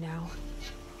kill me now?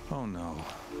 Oh no,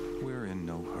 we're in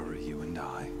no hurry, you and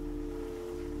I.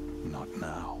 Not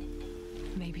now.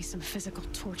 Maybe some physical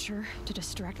torture to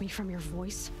distract me from your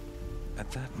voice?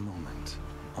 At that moment,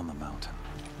 on the mountain,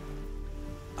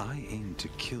 I aimed to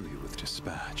kill you with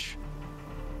dispatch,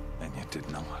 and yet did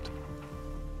not.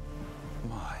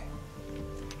 Why?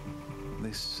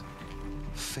 This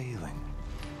failing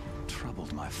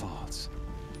troubled my thoughts,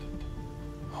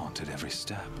 haunted every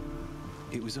step.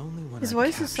 It was only when his I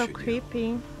voice is so captured creepy.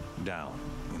 you down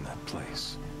in that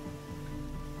place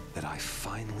that I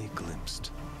finally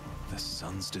glimpsed the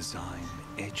sun's design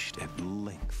etched at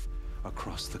length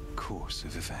across the course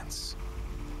of events.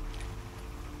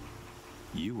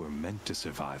 You were meant to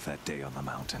survive that day on the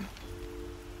mountain.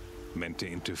 Meant to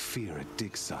interfere at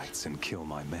dig sites and kill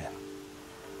my men.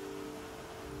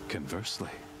 Conversely,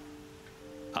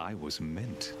 I was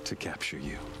meant to capture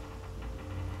you.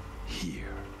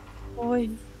 Here. Boy.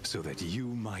 So that you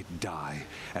might die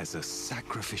as a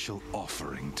sacrificial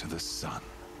offering to the sun.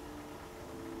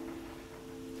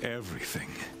 Everything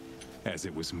as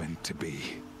it was meant to be.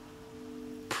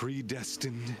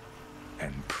 Predestined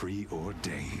and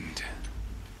preordained.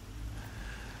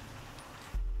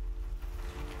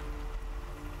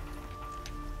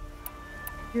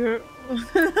 You're...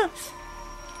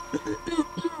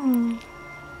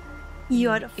 You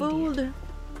are the fool.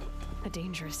 A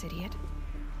dangerous idiot,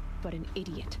 but an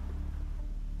idiot.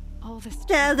 All this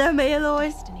destiny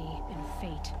and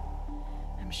fate.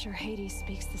 I'm sure Hades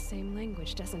speaks the same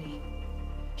language, doesn't he?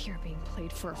 You're being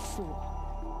played for a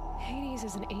fool. Hades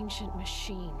is an ancient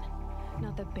machine,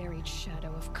 not the buried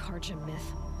shadow of Karja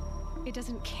myth. It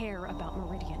doesn't care about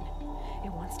Meridian.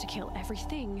 It wants to kill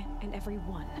everything and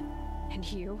everyone. And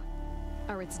you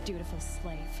are its dutiful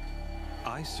slave.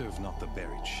 I serve not the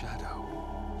buried shadow,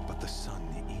 but the sun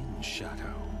in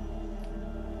shadow.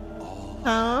 All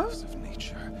halves of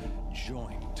nature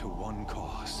joined to one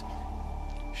cause.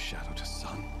 Shadow to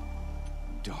sun,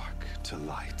 dark to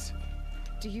light.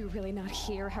 Do you really not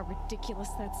hear how ridiculous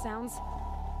that sounds?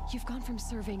 You've gone from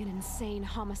serving an insane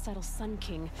homicidal Sun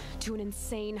King to an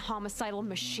insane homicidal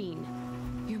machine.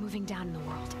 You're moving down in the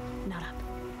world, not up.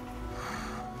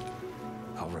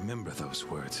 I'll remember those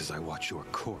words as I watch your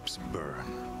corpse burn.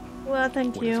 Well,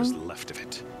 thank you. Whatever's left of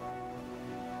it.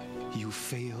 You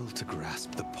fail to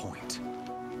grasp the point.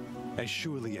 As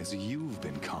surely as you've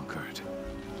been conquered,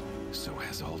 so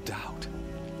has all doubt.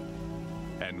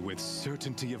 And with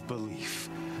certainty of belief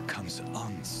comes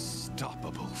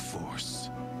unstoppable force.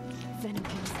 Then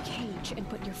open this cage and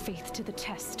put your faith to the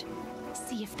test.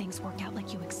 See if things work out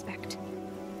like you expect.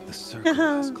 The circle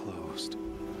has closed.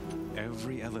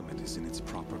 Every element is in its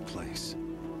proper place,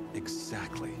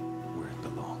 exactly where it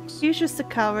belongs. You're just a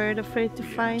coward, afraid to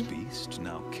fight. The beast,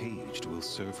 now caged, will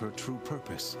serve her true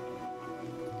purpose.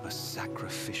 A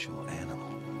sacrificial animal.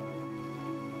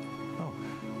 Oh,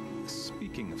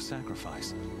 speaking of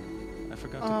sacrifice, I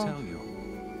forgot to tell you.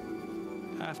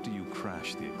 After you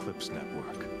crashed the Eclipse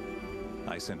network,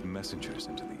 I sent messengers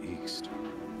into the east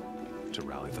to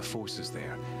rally the forces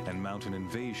there and mount an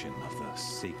invasion of the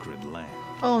sacred land.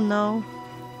 Oh no.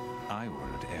 I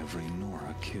ordered every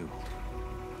Nora killed.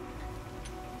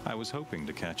 I was hoping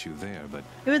to catch you there, but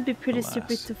it would be pretty alas,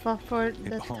 stupid to fall for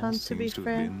that ton, to be to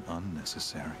fair. have been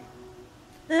unnecessary.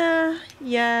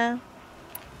 Yeah.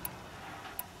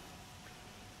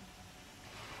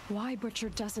 Why butcher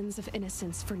dozens of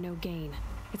innocents for no gain?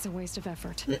 It's a waste of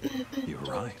effort. You're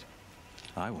right.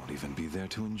 I won't even be there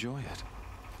to enjoy it.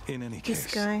 In any case,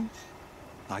 this guy.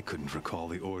 I couldn't recall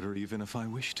the order even if I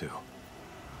wished to.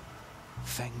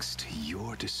 Thanks to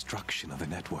your destruction of the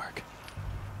network,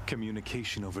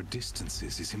 communication over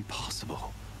distances is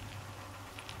impossible.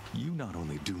 You not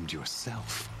only doomed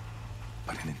yourself,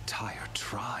 but an entire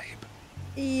tribe.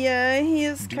 Yeah, he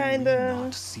is kind of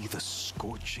not see the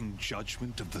scorching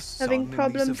judgment of the sun having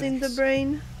problems in the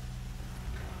brain.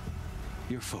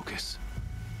 Your focus,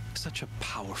 such a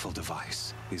powerful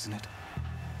device, isn't it?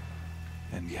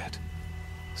 And yet,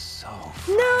 so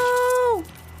fragile. No!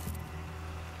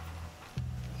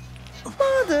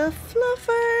 Mother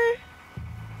fluffer!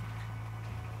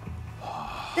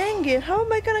 Dang it, how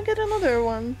am I gonna get another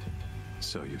one?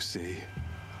 So you see,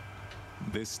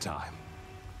 this time,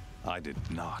 I did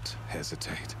not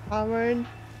hesitate. Howard.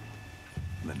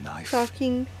 The knife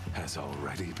talking has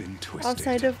already been twisted.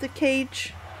 outside of the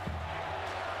cage.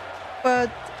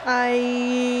 But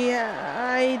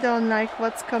I don't like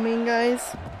what's coming,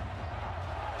 guys.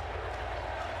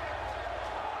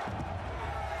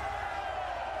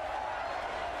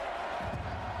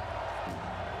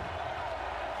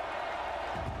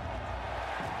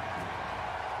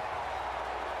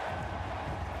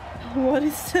 What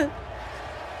is that?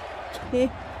 Okay.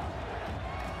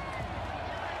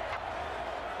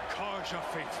 Karja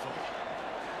faithful,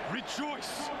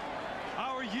 rejoice!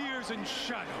 Our years in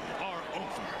shadow are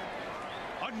over.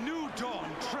 A new dawn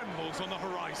trembles on the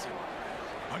horizon.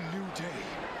 A new day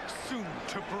soon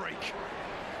to break.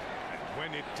 And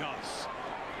when it does,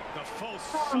 the false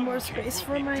Sun more King space will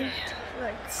for be my dead,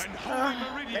 legs. and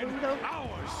Holy There Meridian we go.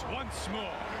 ours once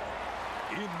more.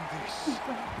 In this,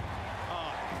 I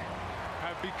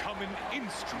have become an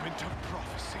instrument of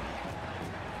prophecy.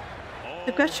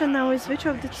 The question now is, which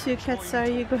of the two cats are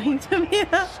you going to be?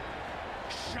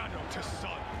 Shadow to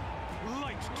sun,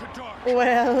 light to dark,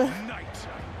 Well. night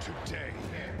to day.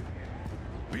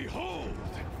 Behold!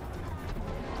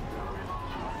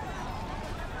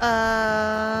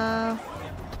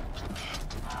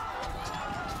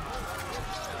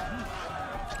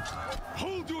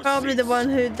 Probably the one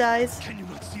who dies. Can you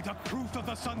not see the proof of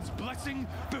the sun's blessing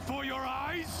before your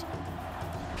eyes?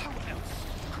 How else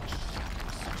could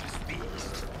shadows such as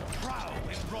these prowl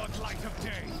in broad light of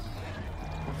day?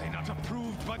 Were they not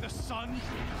approved by the sun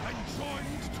and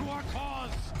joined to our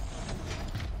cause?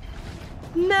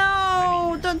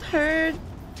 No, don't hurt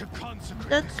To consecrate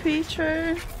that this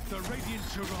creature. the Radiant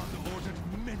Turon ordered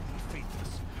many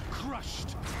faithless,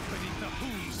 crushed beneath the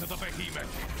hooves of the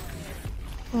behemoth.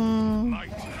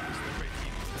 Mighty is the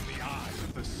behemoth in the eye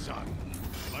of the sun,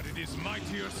 but it is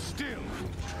mightier still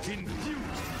in beauty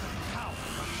and power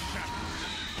of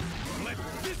shadow. Let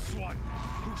this one,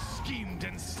 who schemed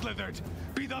and slithered,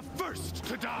 be the first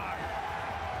to die.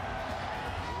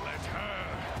 Let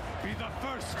her be the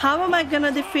first. How am I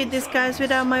gonna defeat these guys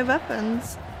without my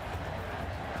weapons?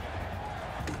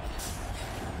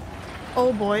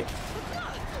 Oh boy.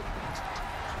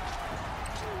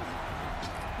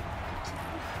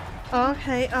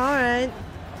 Okay, alright.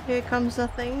 Here comes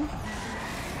nothing.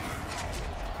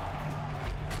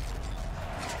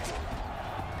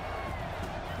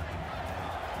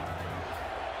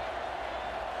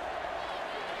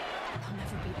 I'll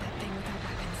never beat that thing without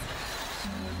weapons.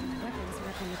 My weapons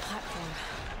work on the platform.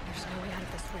 There's no way out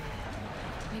of this ring.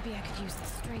 Maybe I could use the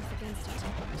strength against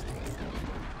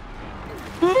it.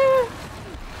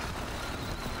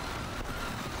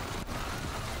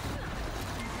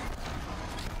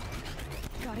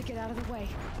 Gotta get out of the way.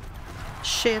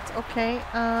 Shit, okay,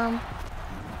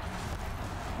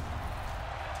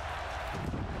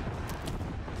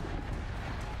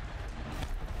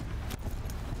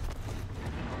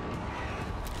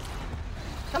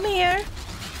 come here.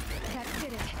 That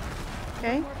did it.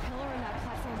 Okay. One more pillar and that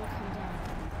platform will come down.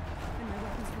 And my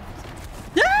weapons left.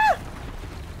 Ah!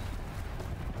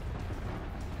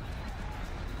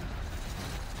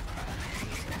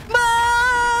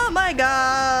 Oh my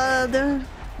god. I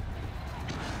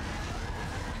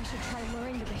should try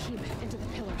luring the behemoth into the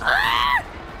pillars. Ah!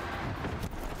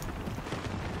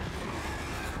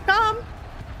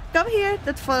 Come here.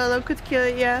 That fellow could kill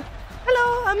you. Yeah.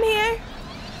 Hello, I'm here.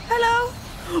 Hello.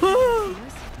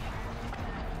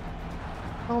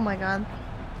 Oh my god.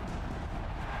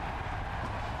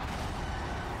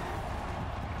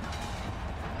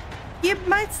 Give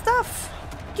my stuff.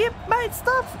 Give my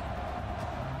stuff.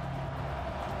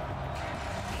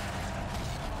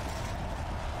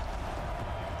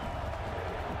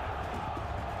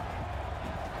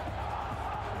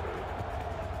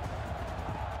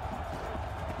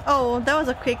 Oh, that was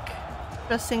a quick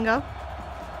dressing up.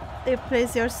 They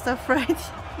place your stuff right.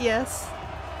 Yes.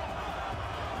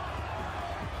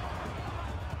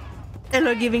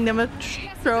 Hello, giving them a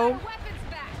throw. Now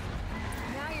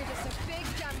you're just a big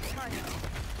dumb target.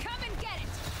 Come and get it.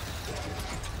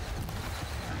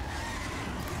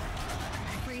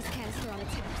 Freeze canister on the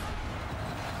tips.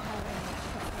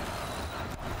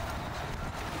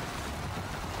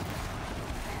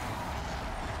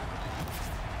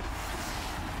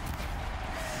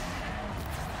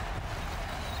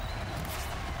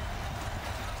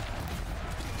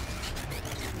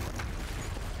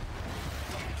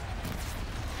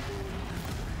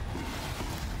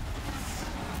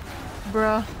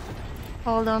 Bruh.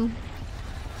 Hold on.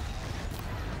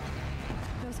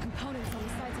 Those components on the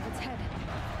sides of its head.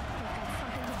 They've got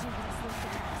something to do with its lift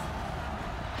attacks.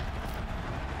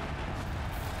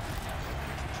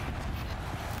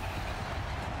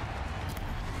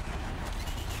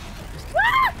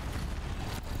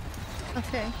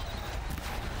 Okay.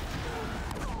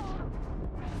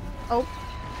 Oh.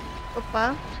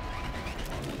 Opa.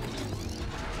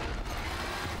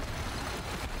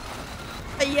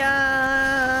 Yeah.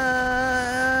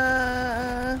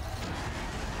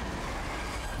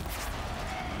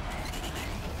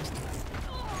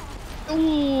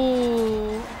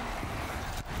 Ooh.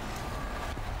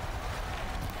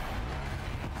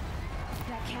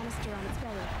 That canister on its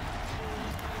belly.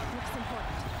 Looks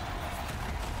important.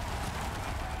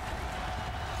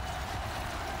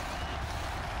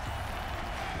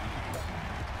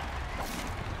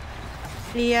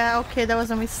 Yeah, okay, that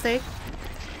was a mistake.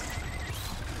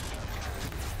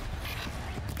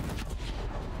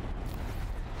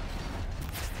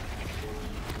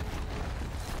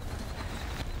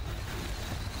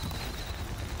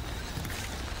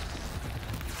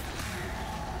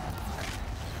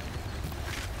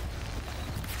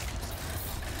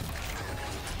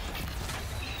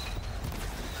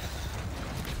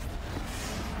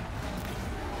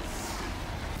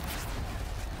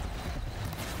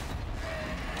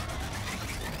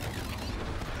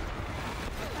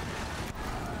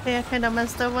 Okay, I kinda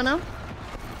messed up one up.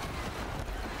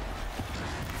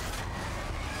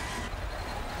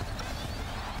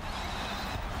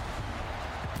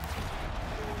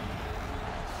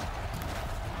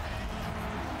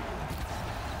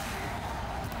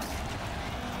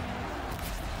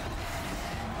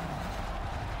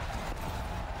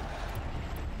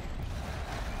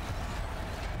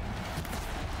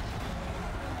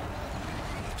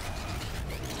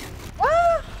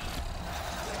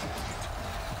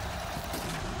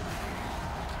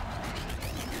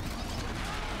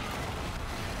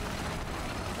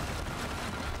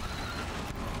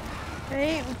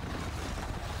 Okay.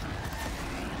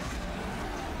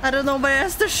 I don't know, but he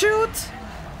has to shoot.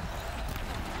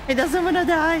 He doesn't wanna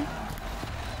die.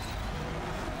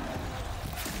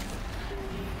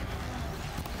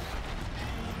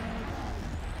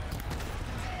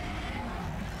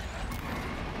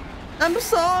 I'm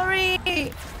sorry.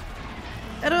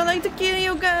 I don't like to kill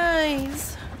you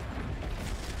guys.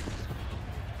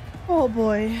 Oh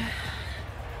boy.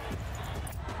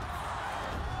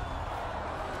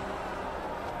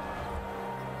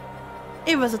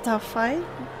 It was a tough fight.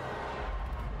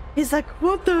 He's like,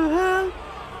 what the hell?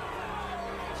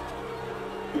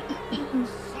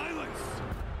 Silence!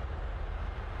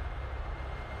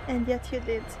 And yet you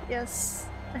did. Yes,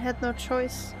 I had no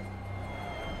choice.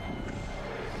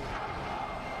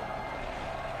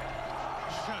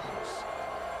 Shadows,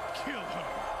 kill her.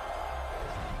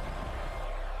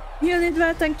 Unit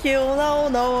vet and kill. No,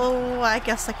 no, I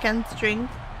guess I can't drink.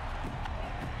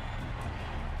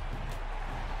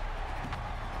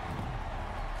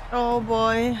 Oh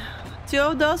boy. 2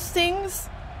 of those things?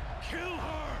 Kill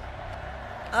her.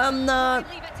 I'm not.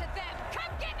 Leave it to them.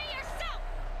 Come get me yourself.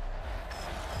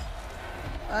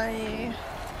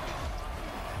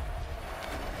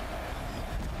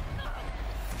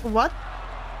 What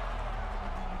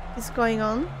is going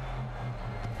on?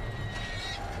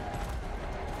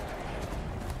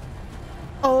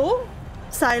 Oh,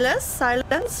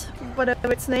 Sylens,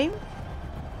 whatever its name.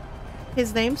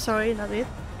 His name, sorry, not it.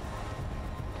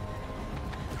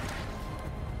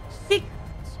 He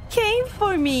came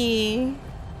for me.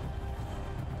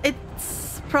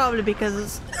 It's probably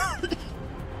because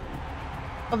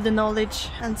of the knowledge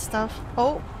and stuff.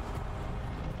 Oh.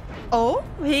 Oh,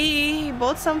 he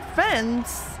bought some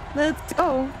friends. Let's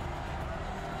go.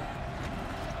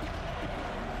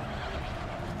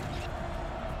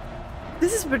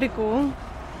 This is pretty cool.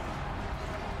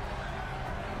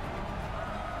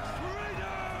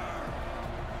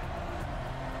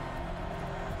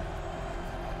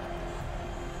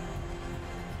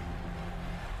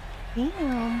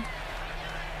 Damn.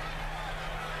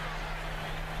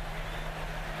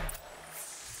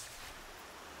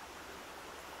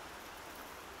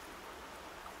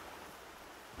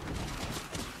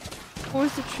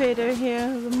 Who's the trader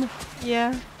here?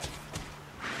 Yeah.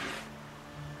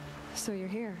 So you're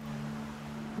here.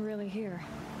 Really here.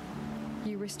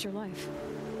 You risked your life.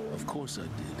 Of course I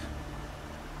did.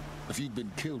 If you'd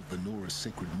been killed, the Nora's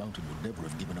sacred mountain would never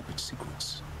have given up its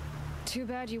secrets. Too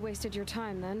bad you wasted your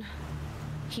time then.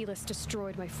 Helis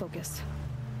destroyed my focus.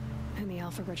 And the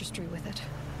Alpha Registry with it.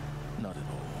 Not at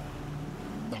all.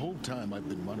 The whole time I've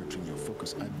been monitoring your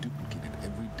focus, I've duplicated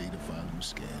every data file you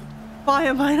scanned. Why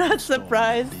am I not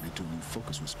surprised? Data to new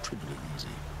focus was trivially easy.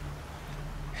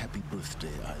 Happy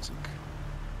birthday, Isaac.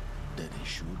 Daddy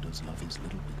sure does love his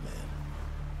little big man.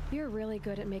 You're really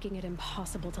good at making it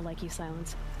impossible to like you,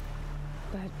 Sylens.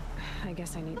 But I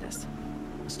guess I need this.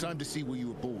 It's time to see where you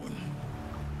were born.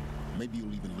 Maybe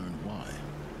you'll even learn why.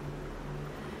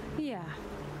 Yeah.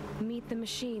 Meet the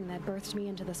machine that birthed me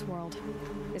into this world.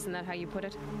 Isn't that how you put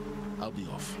it? I'll be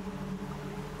off.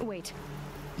 Wait.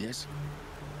 Yes?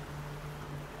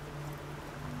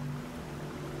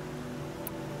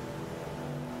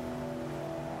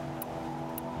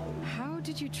 How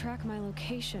did you track my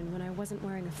location when I wasn't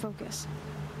wearing a focus?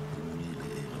 Really,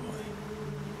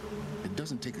 Aloy. It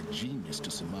doesn't take a genius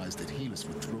to surmise that Helis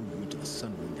would throw you into the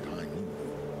sun ring at high noon.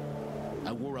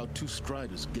 I wore out 2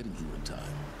 striders getting here in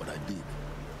time, but I did.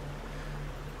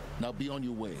 Now be on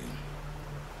your way.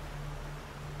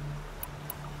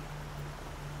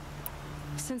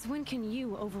 Since when can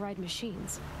you override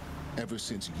machines? Ever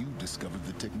since you discovered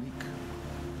the technique.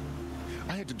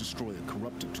 I had to destroy a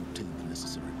corruptor to obtain the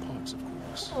necessary parts, of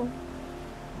course. Oh.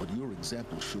 But your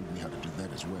example showed me how to do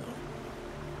that as well.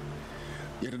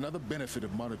 Yet another benefit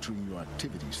of monitoring your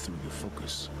activities through your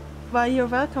focus. Well, you're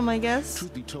welcome, I guess.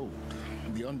 Truth be told,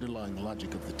 the underlying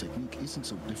logic of the technique isn't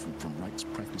so different from rites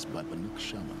practiced by Banuk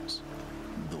shamans.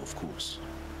 Though, of course,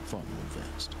 far more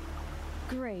advanced.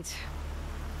 Great.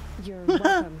 You're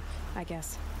welcome, I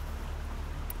guess.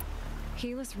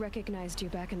 Helis recognized you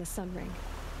back in the Sun Ring.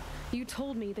 You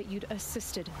told me that you'd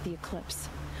assisted the eclipse.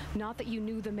 Not that you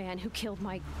knew the man who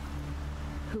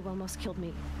almost killed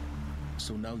me.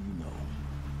 So now you know.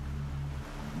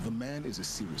 The man is a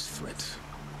serious threat.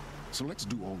 So let's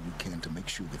do all we can to make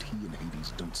sure that he and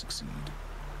Hades don't succeed.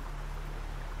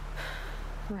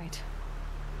 Right.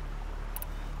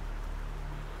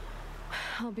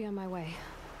 I'll be on my way.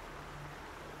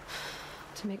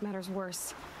 To make matters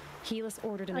worse, Helis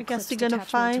ordered an eclipse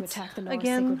detachment to attack the North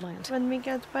Sacred Land. When we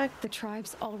get back. The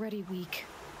tribe's already weak.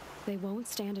 They won't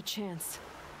stand a chance.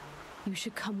 You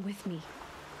should come with me.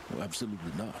 Well,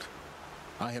 absolutely not.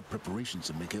 I have preparations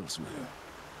to make elsewhere.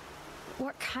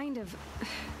 What kind of...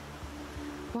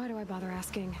 Why do I bother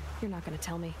asking? You're not going to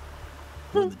tell me.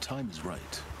 When the time is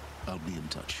right, I'll be in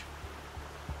touch.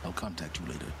 I'll contact you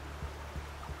later.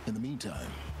 In the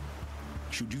meantime,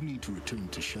 should you need to return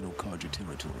to Shadow Karja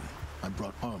territory, I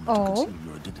brought armor to conceal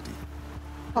your identity.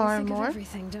 You think of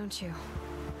everything, don't you?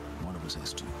 One of us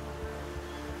has to.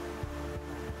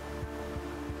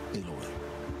 Aloy,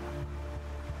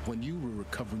 when you were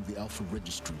recovering the Alpha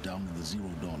Registry down in the Zero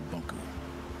Dawn bunker,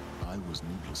 I was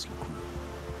needlessly cruel.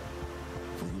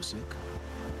 For your sake,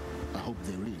 I hope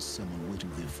there is someone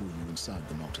waiting there for you inside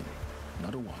the mountain.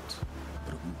 Not a what,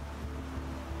 but a who.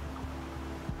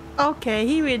 Okay,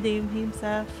 he redeemed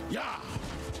himself. Yeah!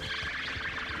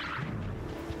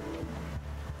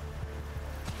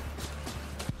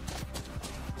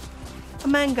 A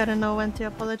man gotta know when to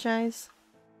apologize.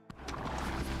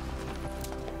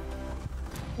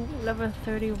 Ooh, level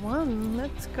 31,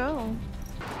 let's go.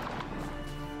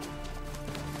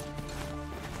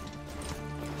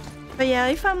 But yeah,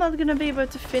 if I'm not gonna be able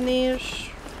to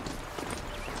finish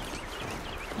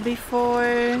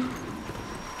before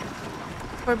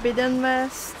Forbidden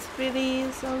West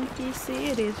release on PC,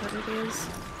 it is what it is.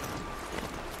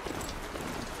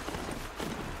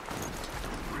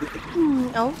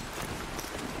 Oh.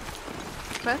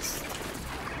 Quest.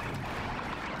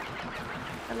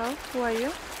 Hello, who are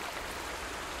you?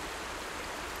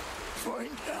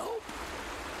 Find help.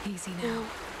 Easy now.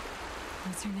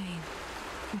 What's your name?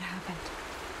 What happened?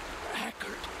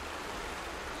 Hackard.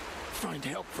 Find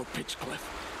help for Pitchcliff.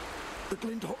 The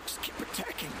Glindhawks keep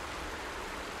attacking.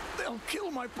 They'll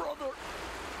kill my brother.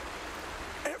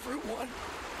 Everyone.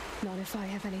 Not if I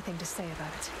have anything to say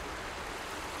about it.